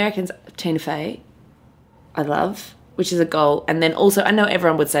 Americans, Tina Fey, I love, which is a goal. And then also, I know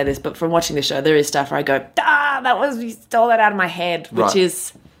everyone would say this, but from watching the show, there is stuff where I go, you stole that out of my head, which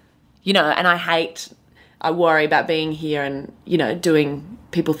is, you know, and I worry about being here and, you know, doing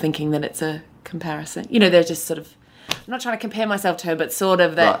people thinking that it's a comparison. You know, they're just sort of, I'm not trying to compare myself to her, but sort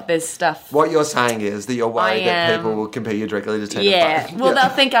of that there's stuff. What you're saying is that you're worried that people will compare you directly to Tina Fey. Yeah, well, they'll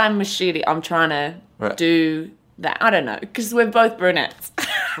think I'm shitty. I'm trying to do that. I don't know, because we're both brunettes.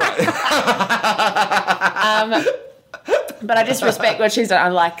 But I just respect what she's done. I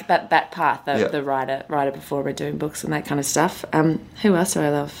like that path, the writer before we're doing books and that kind of stuff. Who else do I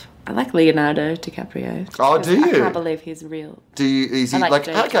love? I like Leonardo DiCaprio. Oh, do you? I can't believe he's real. Do you? Is he like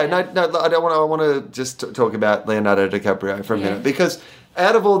okay? No, I don't want. I want to just talk about Leonardo DiCaprio for a minute because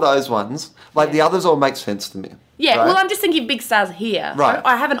out of all those ones, like the others all make sense to me. Yeah, right? Well, I'm just thinking big stars here. Right.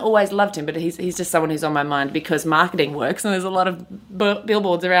 I haven't always loved him, but he's just someone who's on my mind because marketing works and there's a lot of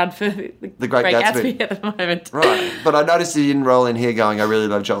billboards around for the Great Gatsby at the moment. Right. But I noticed you didn't roll in here going, I really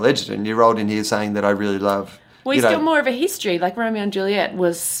love Joel Edgerton. You rolled in here saying that I really love... Well, he's got more of a history. Like Romeo and Juliet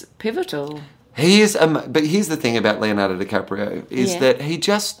was pivotal. He is... but here's the thing about Leonardo DiCaprio is that he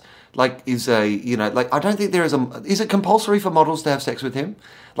just... Like, is a, you know, like, I don't think there is a... Is it compulsory for models to have sex with him?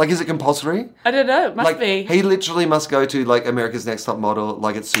 Like, is it compulsory? I don't know. It must be. He literally must go to, like, America's Next Top Model,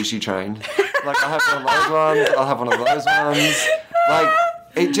 like, at Sushi Train. Like, I'll have one of those ones. I'll have one of those ones. Like,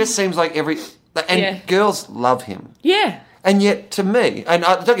 it just seems like every... And girls love him. Yeah. And yet, to me, and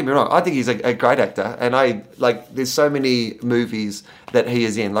don't get me wrong, I think he's a great actor. And there's so many movies that he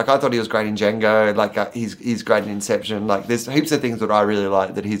is in. Like, I thought he was great in Django. Like, he's great in Inception. Like, there's heaps of things that I really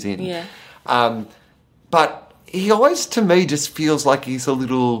like that he's in. Yeah. But he always, to me, just feels like he's a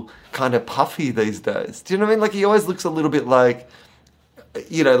little kind of puffy these days. Do you know what I mean? Like, he always looks a little bit like,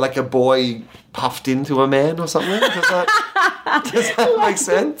 you know, like a boy puffed into a man or something. Does that make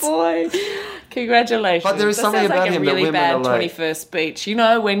sense? Boy. Congratulations. But there is something about him that women are like... really bad 21st speech. You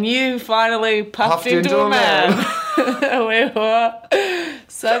know, when you finally puffed into a man. We were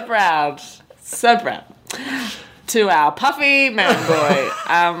so proud. So proud. To our puffy man boy.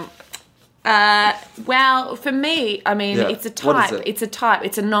 Well, for me, I mean, it's a type. What is it? It's a type.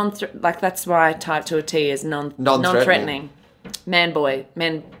 It's a like, that's my type to a T is non-threatening. Man boy.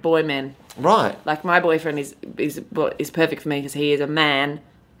 Man. Right. Like, my boyfriend is perfect for me because he is a man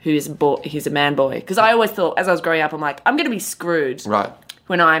he's a man boy. Because I always thought, as I was growing up, I'm like, I'm going to be screwed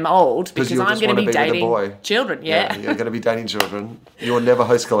when I'm old because I'm going to be dating children. Yeah, you're going to be dating children. You'll never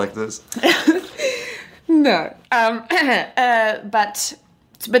host collectors. No. But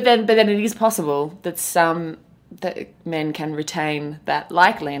then it is possible that men can retain that,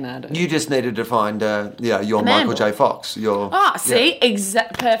 like Leonardo. You just needed to find, your Michael J. Fox.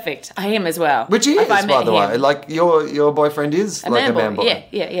 Perfect. I am as well. Which he is, by the way. Like, your boyfriend is like a man boy.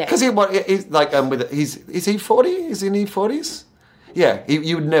 Yeah. Because he's like, is he 40? Is he in his 40s? Yeah,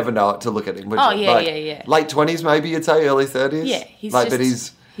 you would never know it to look at him. Would you? Yeah. Late 20s, maybe you'd say, early 30s. Yeah, he's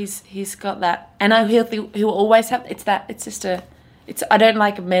got that, and he'll always have. I don't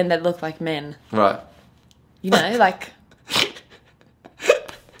like men that look like men. Right. You know, like...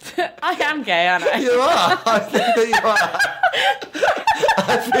 I am gay, aren't I? You are. I think that you are.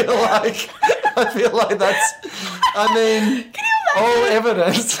 I feel like that's. I mean, all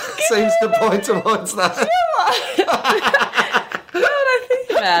evidence seems to point towards that. Now that I think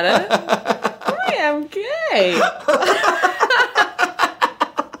about it, I am gay.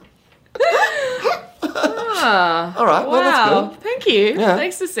 All right, well, that's good. Thank you. Yeah.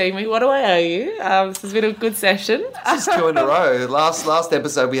 Thanks for seeing me. What do I owe you? This has been a good session. Just 2 in a row. Last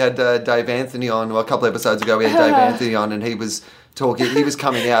episode we had Dave Anthony on. Well, a couple of episodes ago we had Dave Anthony on, and he was talking. He was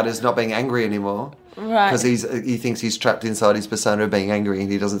coming out as not being angry anymore, right? Because he thinks he's trapped inside his persona of being angry,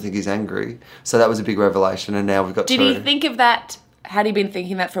 and he doesn't think he's angry. So that was a big revelation, and now we've got. Did he think of that? Had he been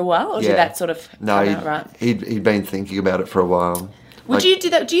thinking that for a while, or did that sort of come out right? He'd been thinking about it for a while. Would you do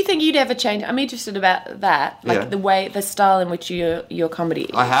that? Do you think you'd ever change? I'm interested about that, like the style in which your comedy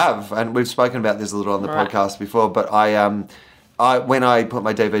is. I have, and we've spoken about this a little on the podcast before. But I when I put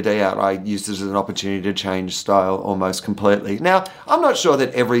my DVD out, I used it as an opportunity to change style almost completely. Now, I'm not sure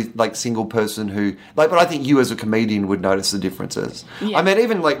that every single person who but I think you as a comedian would notice the differences. Yeah. I mean,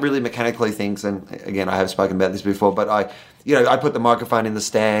 even really mechanically things, and again, I have spoken about this before, but I put the microphone in the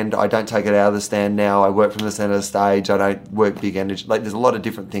stand. I don't take it out of the stand now. I work from the centre of the stage. I don't work big energy. There's a lot of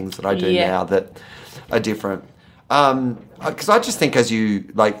different things that I do now that are different. Because I just think as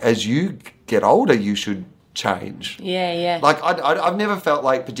you get older, you should change. Yeah. I've never felt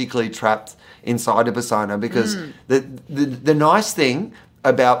particularly trapped inside a persona, because the nice thing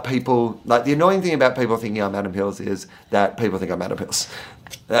about people, the annoying thing about people thinking I'm Adam Hills is that people think I'm Adam Hills.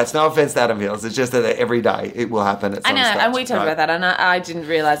 That's no offence to Adam Hills. It's just that every day it will happen at some stage. I know, and we talked about that, and I didn't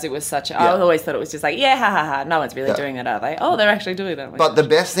realise it was such I always thought it was just ha ha ha, no one's really doing it, are they? Oh, they're actually doing it. But the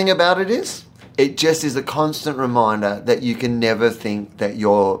best thing about it is, it just is a constant reminder that you can never think that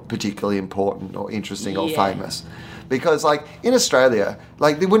you're particularly important or interesting or famous. Because, in Australia,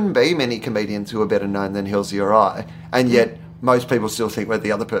 there wouldn't be many comedians who are better known than Hillsy or I, and yet most people still think we're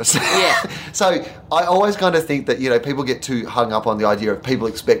the other person. Yeah. So I always kind of think that, people get too hung up on the idea of people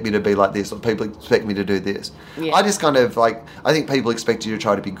expect me to be like this or people expect me to do this. Yeah. I just kind of I think people expect you to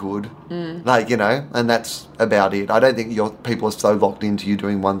try to be good. And that's about it. I don't think people are so locked into you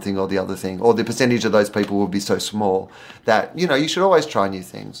doing one thing or the other thing, or the percentage of those people will be so small that, you should always try new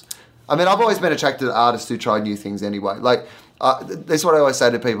things. I mean, I've always been attracted to artists who try new things anyway. That's what I always say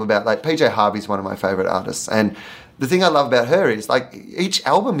to people about, PJ Harvey's one of my favourite artists, and the thing I love about her is, each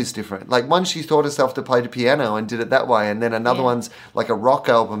album is different. One, she taught herself to play the piano and did it that way, and then another one's a rock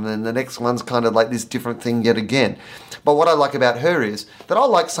album, and the next one's kind of this different thing yet again. But what I like about her is that I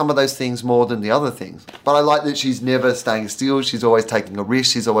like some of those things more than the other things. But I like that she's never staying still. She's always taking a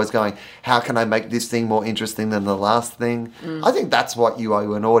risk. She's always going, how can I make this thing more interesting than the last thing? I think that's what you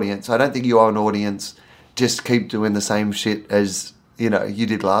owe an audience. I don't think you owe an audience just keep doing the same shit as you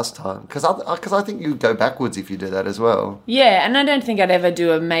did last time. Because I think you go backwards if you do that as well. Yeah, and I don't think I'd ever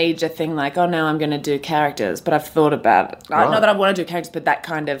do a major thing now I'm going to do characters. But I've thought about it. Right. Not that I want to do characters, but that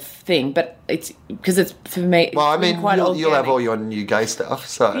kind of thing. But it's because it's, for me, well, I mean, you'll have all your new gay stuff.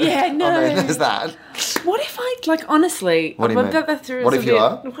 So yeah, no. I mean, there's that. What if I, honestly... What do you mean? What if you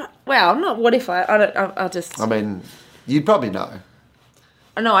are? Well, not what if I'll just... I mean, you'd probably know.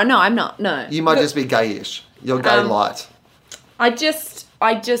 No, I know, I'm not, no. You might just be gayish. You're gay light. I just.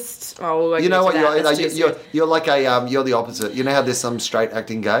 Oh, you know what? You're like a. You're the opposite. You know how there's some straight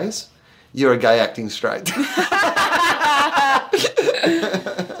acting gays? You're a gay acting straight.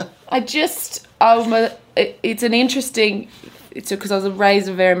 It's an interesting. It's because I was raised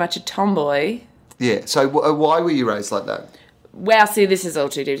very much a tomboy. Yeah. So why were you raised like that? Well, see, this is all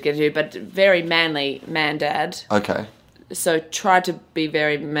too deep to get into, but very manly man dad. Okay. So tried to be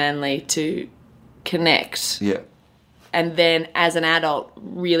very manly to connect. Yeah. And then, as an adult,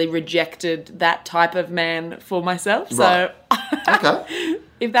 really rejected that type of man for myself. Right. So, okay,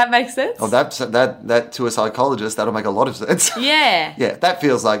 if that makes sense. Oh, that to a psychologist, that'll make a lot of sense. Yeah. Yeah, that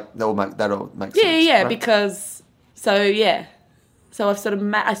feels like that'll make sense. Yeah, right? Because so I've sort of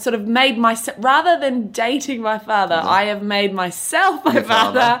made myself, rather than dating my father, I have made myself my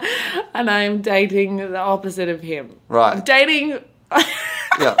father, and I am dating the opposite of him. Right. I'm dating.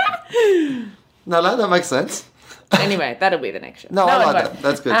 Yeah. No, that makes sense. Anyway, that'll be the next show. No, I like that.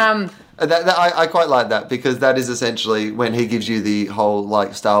 That's good. I quite like that, because that is essentially when he gives you the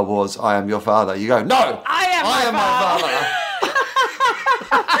whole Star Wars, I am your father. You go, no, I am my father.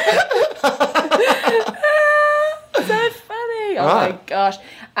 So funny. Oh my gosh.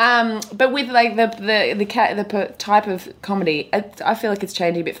 But with the type of comedy, I feel like it's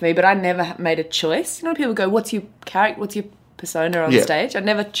changing a bit for me. But I never made a choice. You know, people go, "What's your character? What's your persona on stage. I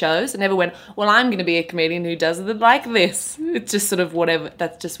never chose. I never went, well, I'm going to be a comedian who does it like this. It's just sort of whatever.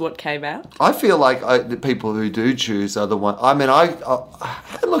 That's just what came out. I feel like the people who do choose are the one. I mean, I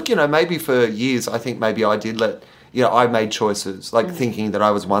look, maybe for years, I think maybe I did I made choices, like thinking that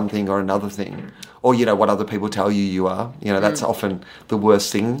I was one thing or another thing. Or, what other people tell you are. That's often the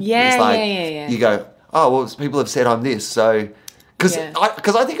worst thing. Yeah, it's like, you go, oh, well, people have said I'm this, so... Because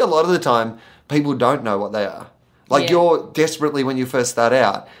I think a lot of the time, people don't know what they are. Like, you're desperately, when you first start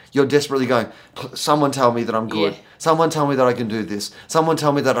out, you're desperately going, someone tell me that I'm good. Yeah. Someone tell me that I can do this. Someone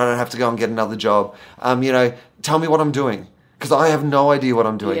tell me that I don't have to go and get another job. Tell me what I'm doing. Because I have no idea what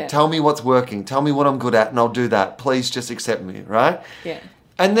I'm doing. Yeah. Tell me what's working. Tell me what I'm good at, and I'll do that. Please just accept me, right? Yeah.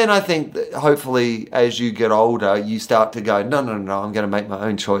 And then I think that hopefully as you get older, you start to go, no, I'm going to make my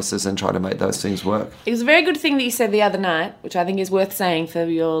own choices and try to make those things work. It was a very good thing that you said the other night, which I think is worth saying for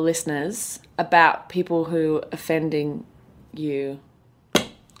your listeners, about people who are offending you.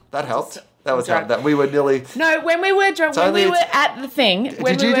 That helped. That was how that we were nearly... No, when we were drunk, when we were at the thing...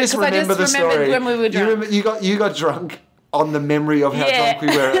 Did you just remember the story? When we were drunk. You got drunk on the memory of how drunk we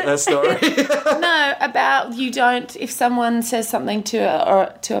were at that story. No, about if someone says something to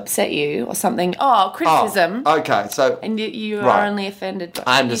upset you or something, criticism. Oh, okay, so... And you are only offended by...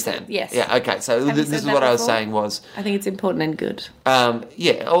 I understand. Yes. Yeah, okay, so this is what I was saying was... I think it's important and good.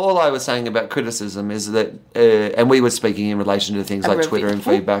 All I was saying about criticism is that... and we were speaking in relation to things like Twitter and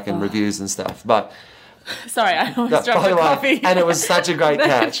feedback and reviews and stuff, but... Sorry, I almost dropped the coffee. And it was such a great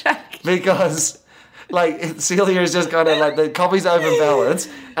catch because... Like, Celia is just kind of like, the coffee's overbalanced,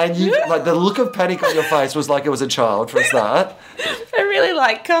 and you, like, the look of panic on your face was like it was a child for a start. I really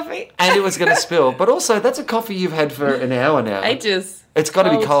like coffee. And it was going to spill. But also, that's a coffee you've had for an hour now. Ages. It's got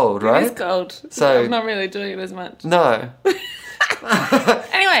to be cold, right? It is cold. So I'm not really doing it as much. No.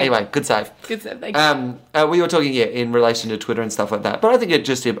 Anyway, good save. Good save, thank you. We were talking, in relation to Twitter and stuff like that, but I think it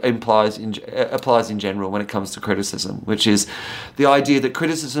just applies in general when it comes to criticism, which is the idea that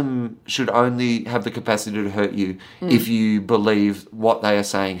criticism should only have the capacity to hurt you if you believe what they are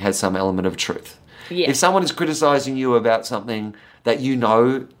saying has some element of truth. Yeah. If someone is criticising you about something that you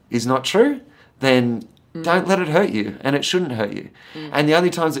know is not true, then don't let it hurt you, and it shouldn't hurt you. And the only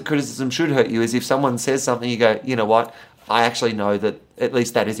times that criticism should hurt you is if someone says something, you go, you know what, I actually know that at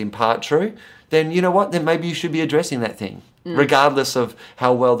least that is in part true, then you know what, then maybe you should be addressing that thing, regardless of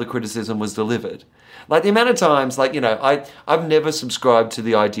how well the criticism was delivered. Like the amount of times, I've never subscribed to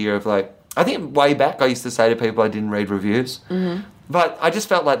the idea of I think way back I used to say to people I didn't read reviews, but I just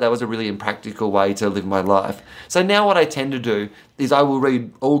felt like that was a really impractical way to live my life. So now what I tend to do is I will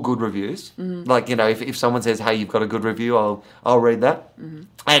read all good reviews. If someone says, hey, you've got a good review, I'll read that.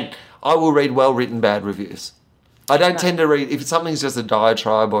 And I will read well-written bad reviews. I don't tend to read... If something's just a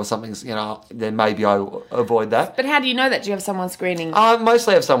diatribe or something's, then maybe I'll avoid that. But how do you know that? Do you have someone screening? I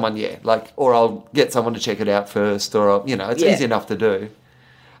mostly have someone, or I'll get someone to check it out first, or, it's easy enough to do.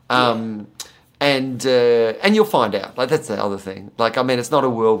 And you'll find out. That's the other thing. It's not a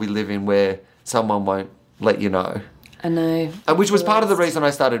world we live in where someone won't let you know. I know. Which was part of the reason I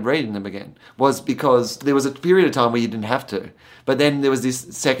started reading them again, was because there was a period of time where you didn't have to. But then there was this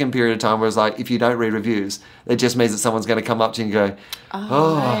second period of time where it was if you don't read reviews, it just means that someone's going to come up to you and go,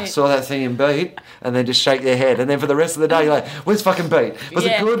 I saw that thing in Beat, and then just shake their head. And then for the rest of the day, you're like, where's fucking Beat? Was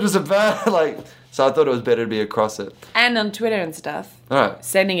it good? Was it bad? So I thought it was better to be across it. And on Twitter and stuff. All right.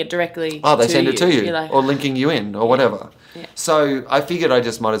 Sending it directly they send it to you. Or linking you in or whatever. Yeah. So I figured I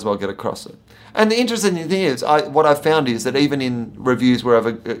just might as well get across it. And the interesting thing is, what I've found is that even in reviews where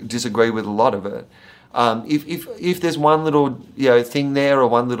I've disagreed with a lot of it, if there's one little thing there or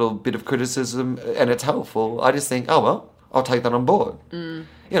one little bit of criticism and it's helpful, I just think, oh well, I'll take that on board.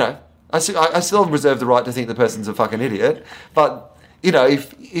 I still reserve the right to think the person's a fucking idiot, but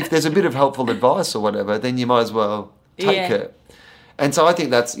if there's a bit of helpful advice or whatever, then you might as well take it. And so I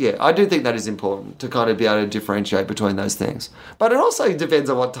think I do think that is important to kind of be able to differentiate between those things. But it also depends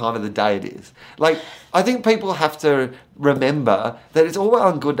on what time of the day it is. I think people have to remember that it's all well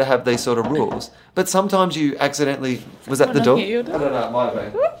and good to have these sort of rules, but sometimes you accidentally... Was that the door? I don't know, it might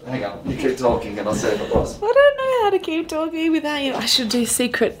have been. Hang on, you keep talking and I'll see if it was. I don't know how to keep talking without you. I should do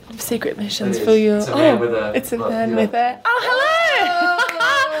secret missions for you. It's a man with a... It's a man with a... Oh, hello!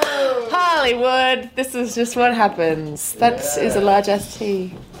 Hollywood, this is just what happens. That is a large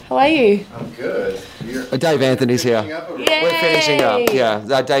ST. How are you? I'm good. Dave Anthony's here. Yay! We're finishing up.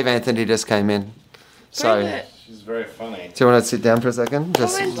 Yeah, Dave Anthony just came in. So She's very funny. Do you want to sit down for a second,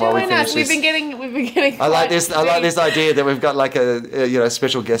 just while we finish this? We've been getting. I like this idea that we've got like a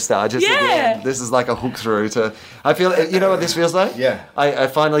special guest star. Just at the end. This is like a hook through to. I feel you know what this feels like. Yeah. I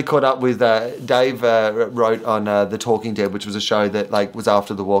finally caught up with Dave. Wrote on The Talking Dead, which was a show that like was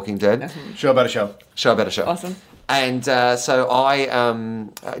after The Walking Dead. Show about a show. Show about a show. Awesome. And so I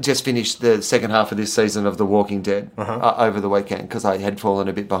just finished the second half of this season of The Walking Dead over the weekend because I had fallen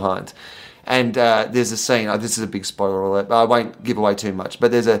a bit behind. And there's a scene, this is a big spoiler alert, but I won't give away too much,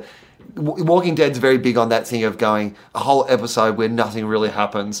 but there's Walking Dead's very big on that thing of going a whole episode where nothing really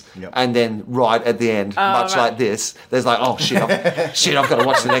happens, and then right at the end, like this, there's like, oh shit, I've got to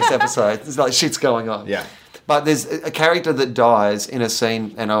watch the next episode. It's like shit's going on. Yeah. But there's a character that dies in a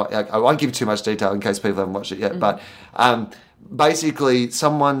scene, and I won't give too much detail in case people haven't watched it yet, but basically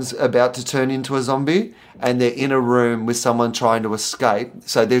someone's about to turn into a zombie and they're in a room with someone trying to escape.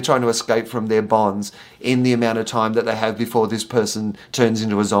 So they're trying to escape from their bonds in the amount of time that they have before this person turns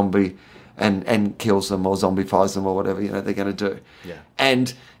into a zombie and kills them or zombifies them or whatever they're going to do. Yeah.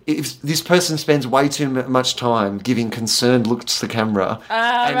 And if this person spends way too much time giving concerned looks to camera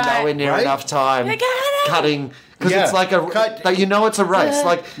and nowhere near enough time cutting... Because it's like it's a race.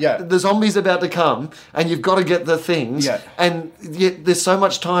 Like the zombie's about to come, and you've got to get the things. Yeah. And yet there's so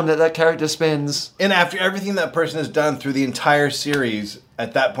much time that character spends. And after everything that person has done through the entire series,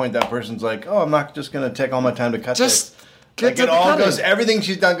 at that point, that person's like, "Oh, I'm not just going to take all my time to cut this." Get to everything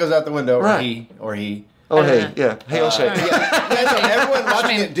she's done goes out the window, or he. He or she. Everyone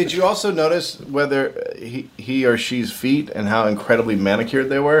watching it, did you also notice whether he or she's feet and how incredibly manicured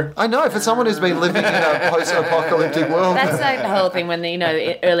they were? I know, for someone who's been living in a post-apocalyptic world. That's like the whole thing when,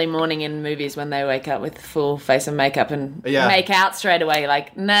 early morning in movies when they wake up with full face of makeup and make out straight away,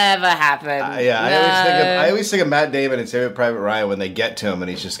 like, never happened. I always think of Matt Damon and Saving Private Ryan when they get to him and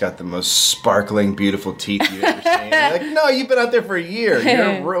he's just got the most sparkling, beautiful teeth you've ever seen. Like, no, you've been out there for a year.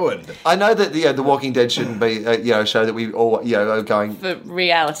 You're ruined. I know that The Walking Dead shouldn't be a show that we all are going for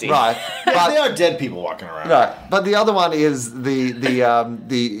reality, right? But they are dead people walking around, right? But the other one is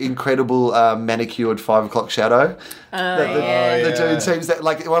the incredible manicured 5 o'clock shadow. The dude seems that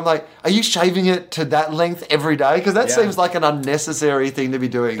I'm like, are you shaving it to that length every day? Because that seems like an unnecessary thing to be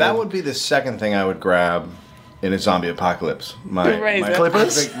doing. That would be the second thing I would grab in a zombie apocalypse. My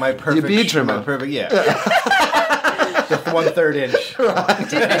clippers, my perfect your beard trimmer, the 1/3 inch.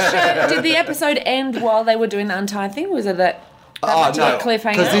 Right. Did the episode end while they were doing the Untie thing? Was it that much of a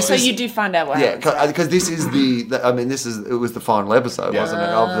cliffhanger? So you do find out what happens. Yeah, because this is it was the final episode, wasn't it,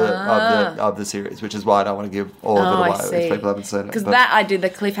 of the series, which is why I don't want to give all of it away if people haven't seen it. Because I did the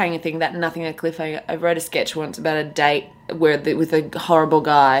cliffhanger thing, that nothing a cliffhanger. I wrote a sketch once about a date with a horrible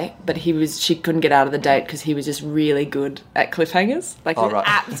guy, but she couldn't get out of the date because he was just really good at cliffhangers.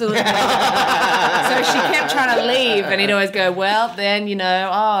 Absolutely. So she kept trying to leave, and he'd always go, well, then, did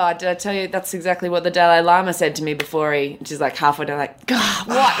I tell you that's exactly what the Dalai Lama said to me before she's like halfway down, like, God,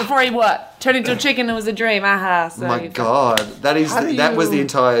 what? Before he what? Turned into a chicken, it was a dream, aha. So my God. That was the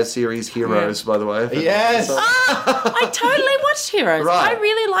entire series, Heroes, by the way. Yes. I totally watched Heroes. Right. I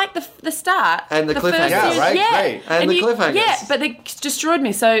really liked the start. And the cliffhanger. Yeah, right? Great. And the cliffhanger. Yeah, but they destroyed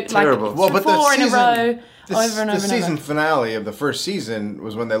me. So, terrible. But 4 in a row, over and over. The season finale of the first season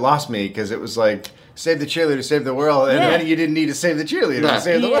was when they lost me because it was like, save the cheerleader, save the world, and then you didn't need to save the cheerleader to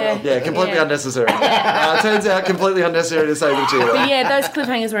save the world. Yeah, completely unnecessary. Turns out completely unnecessary to save the cheerleader. But those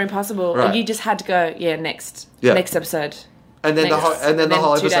cliffhangers were impossible. Right. You just had to go, next episode. And then the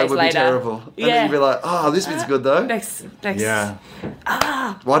whole episode would be terrible. And then you'd be like, oh, this bit's good though. Next. Yeah.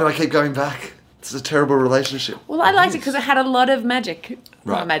 Why do I keep going back? It's a terrible relationship. Well, I liked it because it had a lot of magic.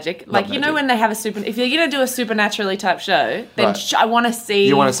 Right. Not magic. When they have if you're going to do a supernaturally type show, then I want to see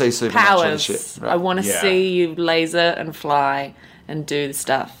you want to see supernatural powers. Shit. Right. I want to see you laser and fly and do the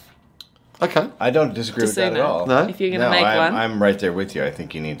stuff. Okay. I don't disagree with that at all. No? If you're going to make one. I'm right there with you. I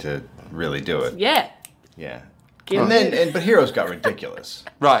think you need to really do it. Yeah. Yeah. But Heroes got ridiculous.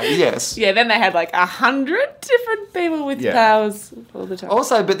 Right, yes. Yeah, then they had 100 different people with powers all the time.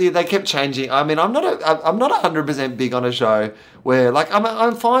 Also, but they kept changing. I mean, I'm not 100% big on a show where,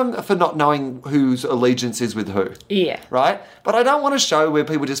 I'm fine for not knowing whose allegiance is with who. Yeah. Right? But I don't want a show where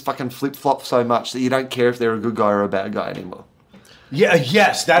people just fucking flip-flop so much that you don't care if they're a good guy or a bad guy anymore. Yeah,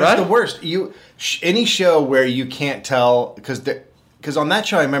 yes, that is the worst. Any show where you can't tell, because on that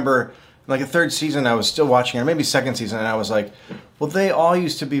show I remember... a third season, I was still watching, or maybe second season, and I was like, well, they all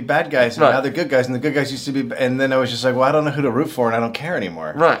used to be bad guys, and now they're good guys, and the good guys used to be... And then I was just like, well, I don't know who to root for, and I don't care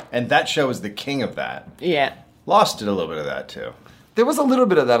anymore. Right. And that show was the king of that. Yeah. Lost did a little bit of that, too. There was a little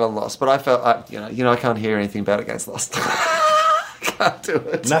bit of that on Lost, but I felt, I can't hear anything bad against Lost. can't do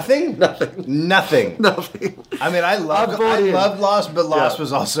it. Nothing. I mean, I loved Lost, but Lost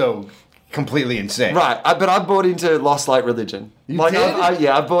was also completely insane. Right, but I bought into Lost like religion. You like, did?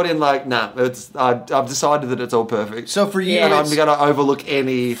 I bought in like, I've decided that it's all perfect. So for you, and I'm going to overlook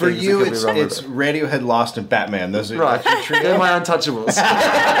any. For you, it's Radiohead, Lost, and Batman. Those are right. They're my untouchables.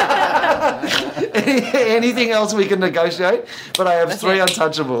 Anything else we can negotiate, but I have three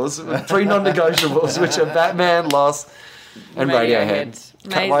untouchables, three non-negotiables, which are Batman, Lost, and Radiohead.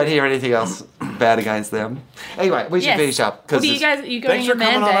 Won't hear anything else bad against them. Anyway, we should finish up. Well, you going thanks for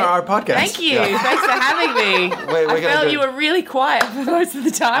coming on our podcast. Thank you. Thanks for having me. I felt you were really quiet for most of the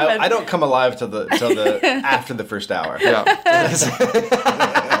time. I don't come alive till the after the first hour. Yeah.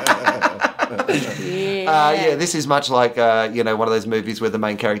 This is much like one of those movies where the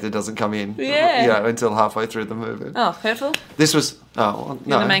main character doesn't come in until halfway through the movie. Oh, hurtful. This was no.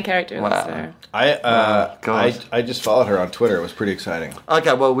 You're the main character. Wow. So. I just followed her on Twitter. It was pretty exciting.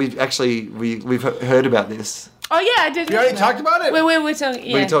 Okay, well we've heard about this. Oh yeah, I did. We already talked about it. We're talking.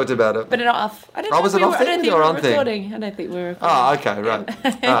 Yeah. We talked about it, but not off. I don't know. Was it off thing or on thing? I don't think we were recording. Oh, okay, right.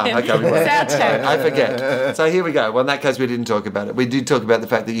 Okay, we were. Sound check. I forget. So here we go. Well, in that case, we didn't talk about it. We did talk about the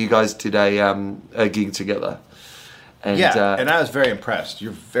fact that you guys did a gig together. And, and I was very impressed.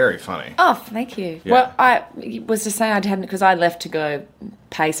 You're very funny. Oh, thank you. Yeah. Well, I was just saying I hadn't, because I left to go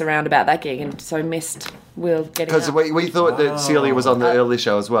pace around about that gig, and so missed Will getting because we thought that Celia was on the early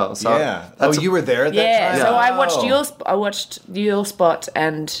show as well. So you were there at that time? So I watched your spot,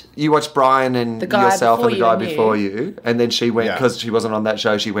 and you watched Brian and yourself and the guy before you, and then she went, because she wasn't on that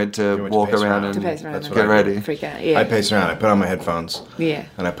show, she went to walk around and get ready. Freak out. Yeah. I pace around. I put on my headphones. Yeah.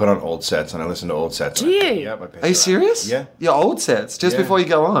 And I put on old sets and I listen to old sets. Do you? Yep, I pace Are you serious? Yeah. Your old sets just before you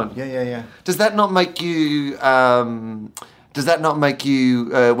go on. Yeah. Does that not make you?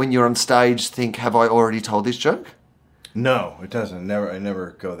 When you're on stage, think, have I already told this joke? No, it doesn't. I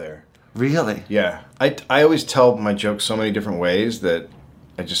never go there. Really? Yeah. I always tell my jokes so many different ways that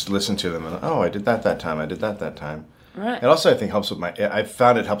I just listen to them and I did that time. I did that time. Right. It also I think helps with I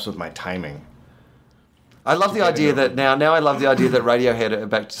found it helps with my timing. I love the idea that now I love the idea that Radiohead are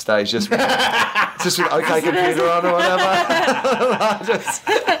back to stage just with OK Computer on or whatever.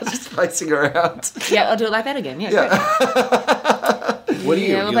 just facing around. Yeah, I'll do it like that again. Yeah. What do you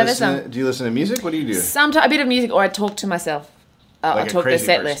do? You listen to music? What do you do? Sometimes a bit of music, or I talk to myself. I talk the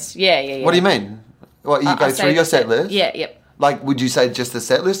set list. Yeah. What do you mean? What, you go through your set list? Yeah, yep. Like, would you say just the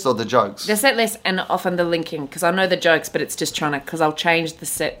set list or the jokes? The set list, and often the linking, because I know the jokes, but it's just trying to, because I'll change the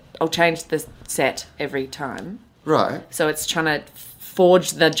set every time. Right. So it's trying to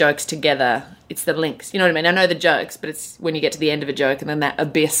forge the jokes together. It's the links. You know what I mean? I know the jokes, but it's when you get to the end of a joke and then that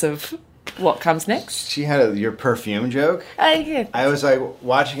abyss of what comes next. She had your perfume joke. Yeah. I was like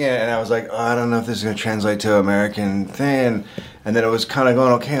watching it and I was like, I don't know if this is going to translate to American thing. And then it was kind of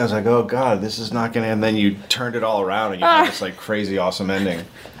going okay. I was like, oh God, this is not going to. And then you turned it all around and you had this like crazy awesome ending. It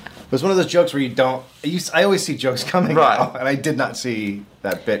was one of those jokes where I always see jokes coming now, and I did not see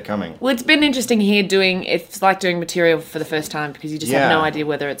that bit coming. Well, it's been interesting here it's like doing material for the first time, because you just have no idea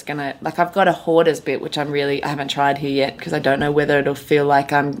whether it's going to, like I've got a hoarders bit, which I haven't tried here yet, because I don't know whether it'll feel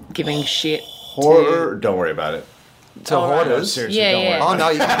like I'm giving shit. Don't worry about it. To hoarders? No, seriously, don't worry. Oh no,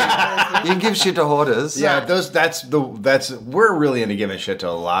 you can give shit to hoarders. Yeah, we're really into giving shit to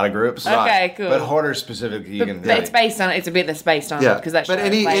a lot of groups. Okay, cool. But hoarders specifically, you can. But it's a bit that's based on. Yeah, because that's. But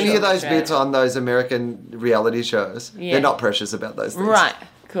any of those bits on those American reality shows, they're not precious about those things. Right.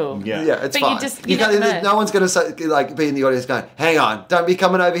 Cool. Yeah, it's fine. No one's going to be in the audience going, hang on, don't be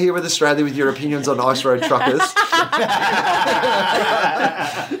coming over here with Australia with your opinions on ice road truckers.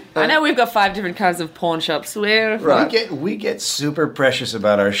 I know we've got 5 different kinds of pawn shops. We get super precious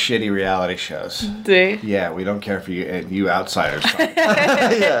about our shitty reality shows. Do you? Yeah, we don't care for you outsiders.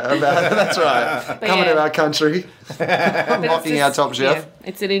 That's right. Coming to our country, mocking our top chef.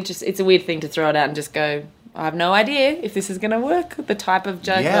 Yeah, it's a weird thing to throw it out and just go, I have no idea if this is going to work, the type of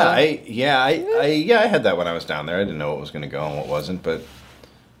joke. I had that when I was down there. I didn't know what was going to go and what wasn't, but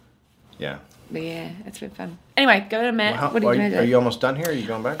yeah. But yeah, it's been fun. Anyway, go to Matt. What are you going to do? Are you almost done here? Are you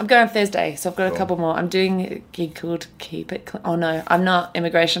going back? I'm going Thursday, so I've got a couple more. I'm doing a gig called Keep It Clean. Oh no, I'm not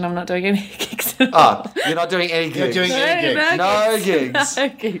immigration. I'm not doing any gigs at all. You're not doing any gigs. You're doing any gigs. No gigs. No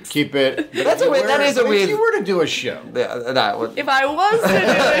gigs. Keep it. That is a weird. If you were to do a show. If I was to do a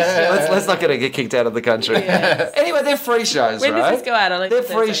show. Let's not get kicked out of the country. Yes. Anyway, they're free shows, when right? When does this go out? They're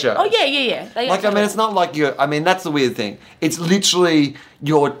free shows. Oh yeah. It's not like that's the weird thing. It's literally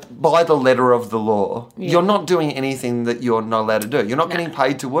you're by the letter of the law. Yeah. You're not doing anything that you're not allowed to do. You're not getting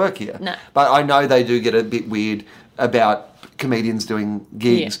paid to work here. No. But I know they do get a bit weird about comedians doing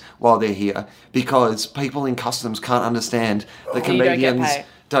gigs while they're here because people in customs can't understand that comedians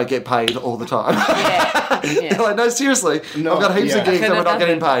don't get paid all the time. They're like, no, seriously, I've got heaps of gigs and we're not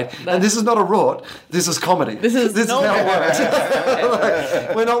getting paid. And this is not a rort, this is comedy. This is how it works.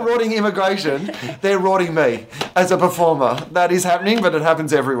 Like, we're not rorting immigration, they're rorting me as a performer. That is happening, but it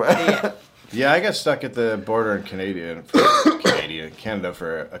happens everywhere. Yeah, I got stuck at the border in Canada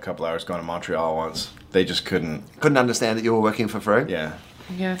for a couple hours going to Montreal once. They just couldn't understand that you were working for free. Yeah.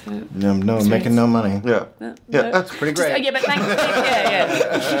 Yeah, no, making no money. Yeah, that's pretty great. But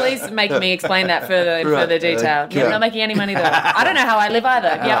please make me explain that further in further detail. I'm not making any money though. I don't know how I live either.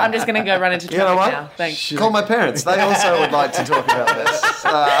 Yeah, I'm just going to go run into traffic now. Thanks. Call my parents. They also would like to talk about this.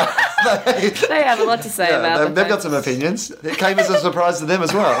 They have a lot to say about it. They've got some opinions. It came as a surprise to them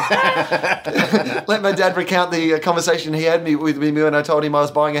as well. Let my dad recount the conversation he had with me when I told him I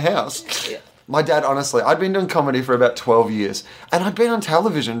was buying a house. Yeah. My dad, honestly, I'd been doing comedy for about 12 years and I'd been on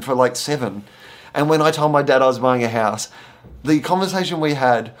television for like 7. And when I told my dad I was buying a house, the conversation we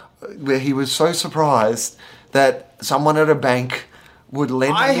had where he was so surprised that someone at a bank would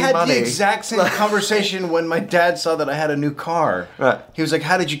lend me money. I had the exact same conversation when my dad saw that I had a new car. Right. He was like,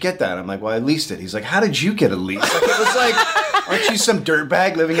 how did you get that? I'm like, well, I leased it. He's like, how did you get a lease? Like, it was like, aren't you some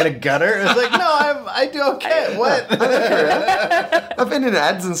dirtbag living in a gutter? I was like, no, I do okay. What? I've been in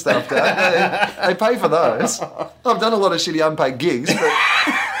ads and stuff, Dad. They pay for those. I've done a lot of shitty unpaid gigs.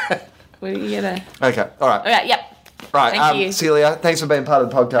 But... Where do you get it? Okay, all right. Okay, yep. Right, Thank you. Celia, thanks for being part of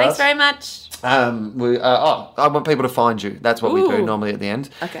the podcast. Thanks very much. I want people to find you. That's what we do normally at the end.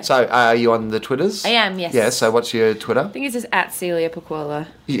 Okay. So, are you on the Twitters? I am, yes. Yeah, so what's your Twitter? I think it's just at Celia Pacquola.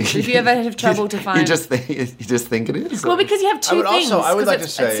 If you ever have trouble to find... You just think it is? Well, because you have two things. I would like to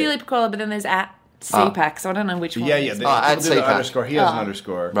say... At Celia Pacquola, but then there's at CPAC, so I don't know which one. Yeah. At CPAC. Underscore. He has an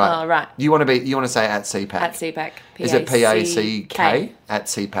underscore. Right. Oh, right. You want to say at CPAC? At CPAC. Is it PACK? At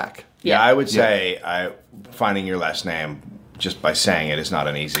CPAC. Yeah, I would say finding your last name just by saying it is not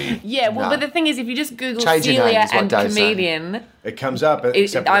an easy... Yeah, well, but the thing is, if you just Google Change your Celia name is what and Dave's comedian... It comes up,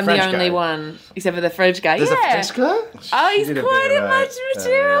 except for I'm the French the only guy. one, except for the French guy. There's a French guy? Oh, he's quite a much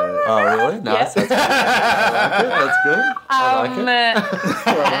material. Oh, really? Nice. Yeah. That's good. I like it.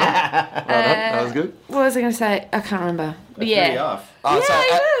 That was good. What was I going to say? I can't remember. But Pretty off. Oh,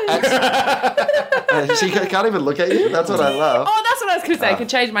 she can't even look at you? That's what I love. Oh, that's what I was going to say. I could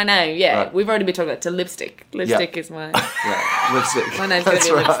change my name. Yeah, Right. we've already been talking about to lipstick. Lipstick is my... Yeah, lipstick. My name's going to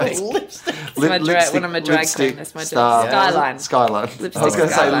be lipstick. It's my when I'm a drag queen. That's my job. Skyline. Skyline. I was going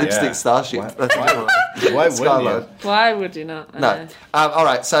to say lipstick starship. That's Why wouldn't you? Why would you not? No. All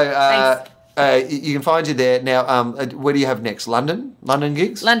right, so... you can find you there. Now, where do you have next? London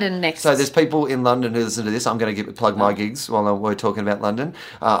gigs? London next. So there's people in London who listen to this. I'm going to plug my gigs while we're talking about London.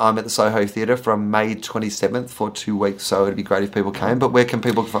 I'm at the Soho Theatre from May 27th for 2 weeks, so it'd be great if people came. But where can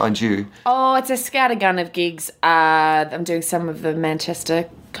people find you? Oh, it's a scattergun of gigs. I'm doing some of the Manchester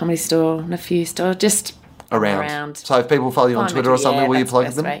Comedy Store and a few stores. Just... Around. So if people follow you on Twitter or something, will you plug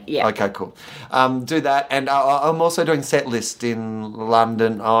them? Way. Yeah. Okay, cool. Do that. And I'm also doing Set List in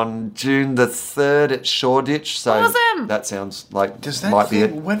London on June the 3rd at Shoreditch. So awesome. That sounds like Does that might be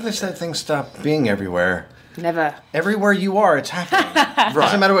it. When does that thing stop being everywhere? Never. Everywhere you are, it's happening. Right.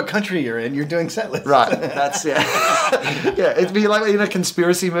 Doesn't matter what country you're in, you're doing set lists. Right, that's, yeah. Yeah, it'd be like in a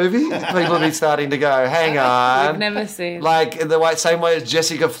conspiracy movie. People would be starting to go, hang on. We've never seen. Like, the same way as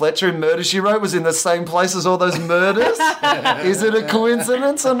Jessica Fletcher in Murder, She Wrote was in the same place as all those murders. Is it a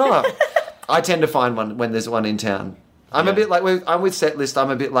coincidence or not? I tend to find one when there's one in town. I'm a bit like, I'm with Set List, I'm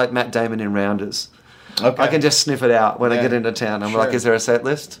a bit like Matt Damon in Rounders. Okay. I can just sniff it out when I get into town. I'm like, is there a set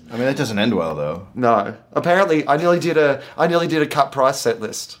list? I mean, that doesn't end well, though. No. Apparently, I nearly did a cut price set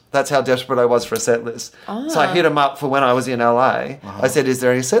list. That's how desperate I was for a set list. Oh. So I hit him up for when I was in LA. I said, is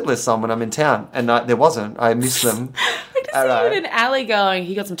there any set lists on when I'm in town? And there wasn't. I missed them. I just see you in an alley going,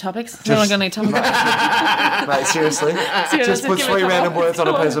 you got some topics? No one got any topics? Mate, seriously. Just put 3 random words on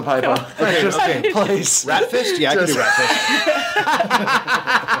a piece of paper. Just, please. Rat fist? Yeah, I can do rat fist.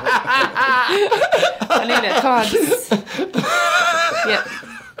 I need it. Come on. Yep.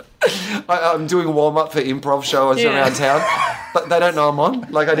 I'm doing warm-up for improv shows around town, but they don't know I'm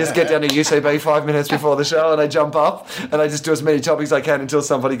on. Like, I just get down to UCB 5 minutes before the show and I jump up and I just do as many topics as I can until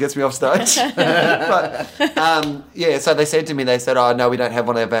somebody gets me off stage. But, so they said to me, oh, no, we don't have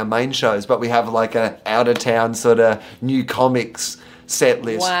one of our main shows, but we have like an out-of-town sort of new comics set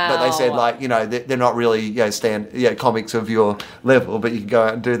list. Wow. But they said, like, they're not really comics of your level, but you can go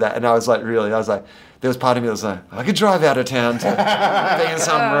out and do that. And I was like, there was part of me that was like, I could drive out of town to be in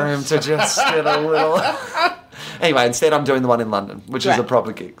some room to just get a little... Anyway, instead I'm doing the one in London, which is a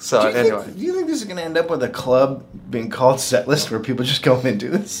proper gig. So do you think this is going to end up with a club being called Setlist where people just go in and do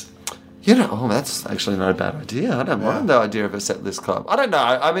this? That's actually not a bad idea. I don't mind the idea of a Setlist club. I don't know.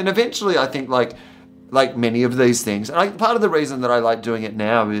 I mean, eventually I think like many of these things, and part of the reason that I like doing it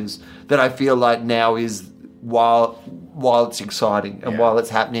now is that I feel like now is while it's exciting and while it's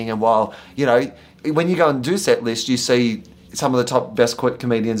happening and while, when you go and do Setlist, you see some of the top best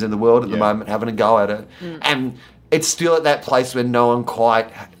comedians in the world at the moment having a go at it. And it's still at that place where no one quite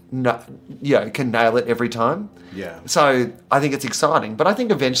can nail it every time. Yeah. So I think it's exciting, but I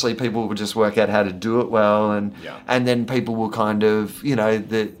think eventually people will just work out how to do it well, and then people will kind of,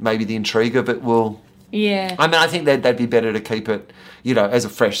 maybe the intrigue of it will. Yeah. I mean, I think that'd be better to keep it, as a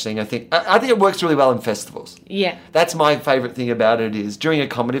fresh thing. I think it works really well in festivals. Yeah. That's my favourite thing about it is during a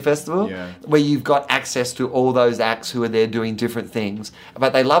comedy festival where you've got access to all those acts who are there doing different things.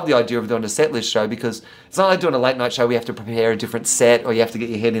 But they love the idea of doing a set list show because it's not like doing a late night show where you have to prepare a different set or you have to get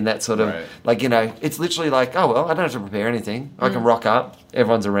your head in that sort of, it's literally like, oh, well, I don't have to prepare anything. I can rock up.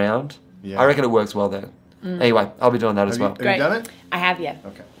 Everyone's around. Yeah. I reckon it works well there. Anyway, I'll be doing that as well. Have you done it? I have, yeah.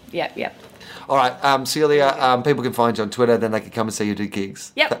 Okay. Yep. All right, Celia, people can find you on Twitter, then they can come and see you do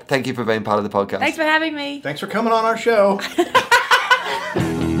gigs. Yep. Thank you for being part of the podcast. Thanks for having me. Thanks for coming on our show.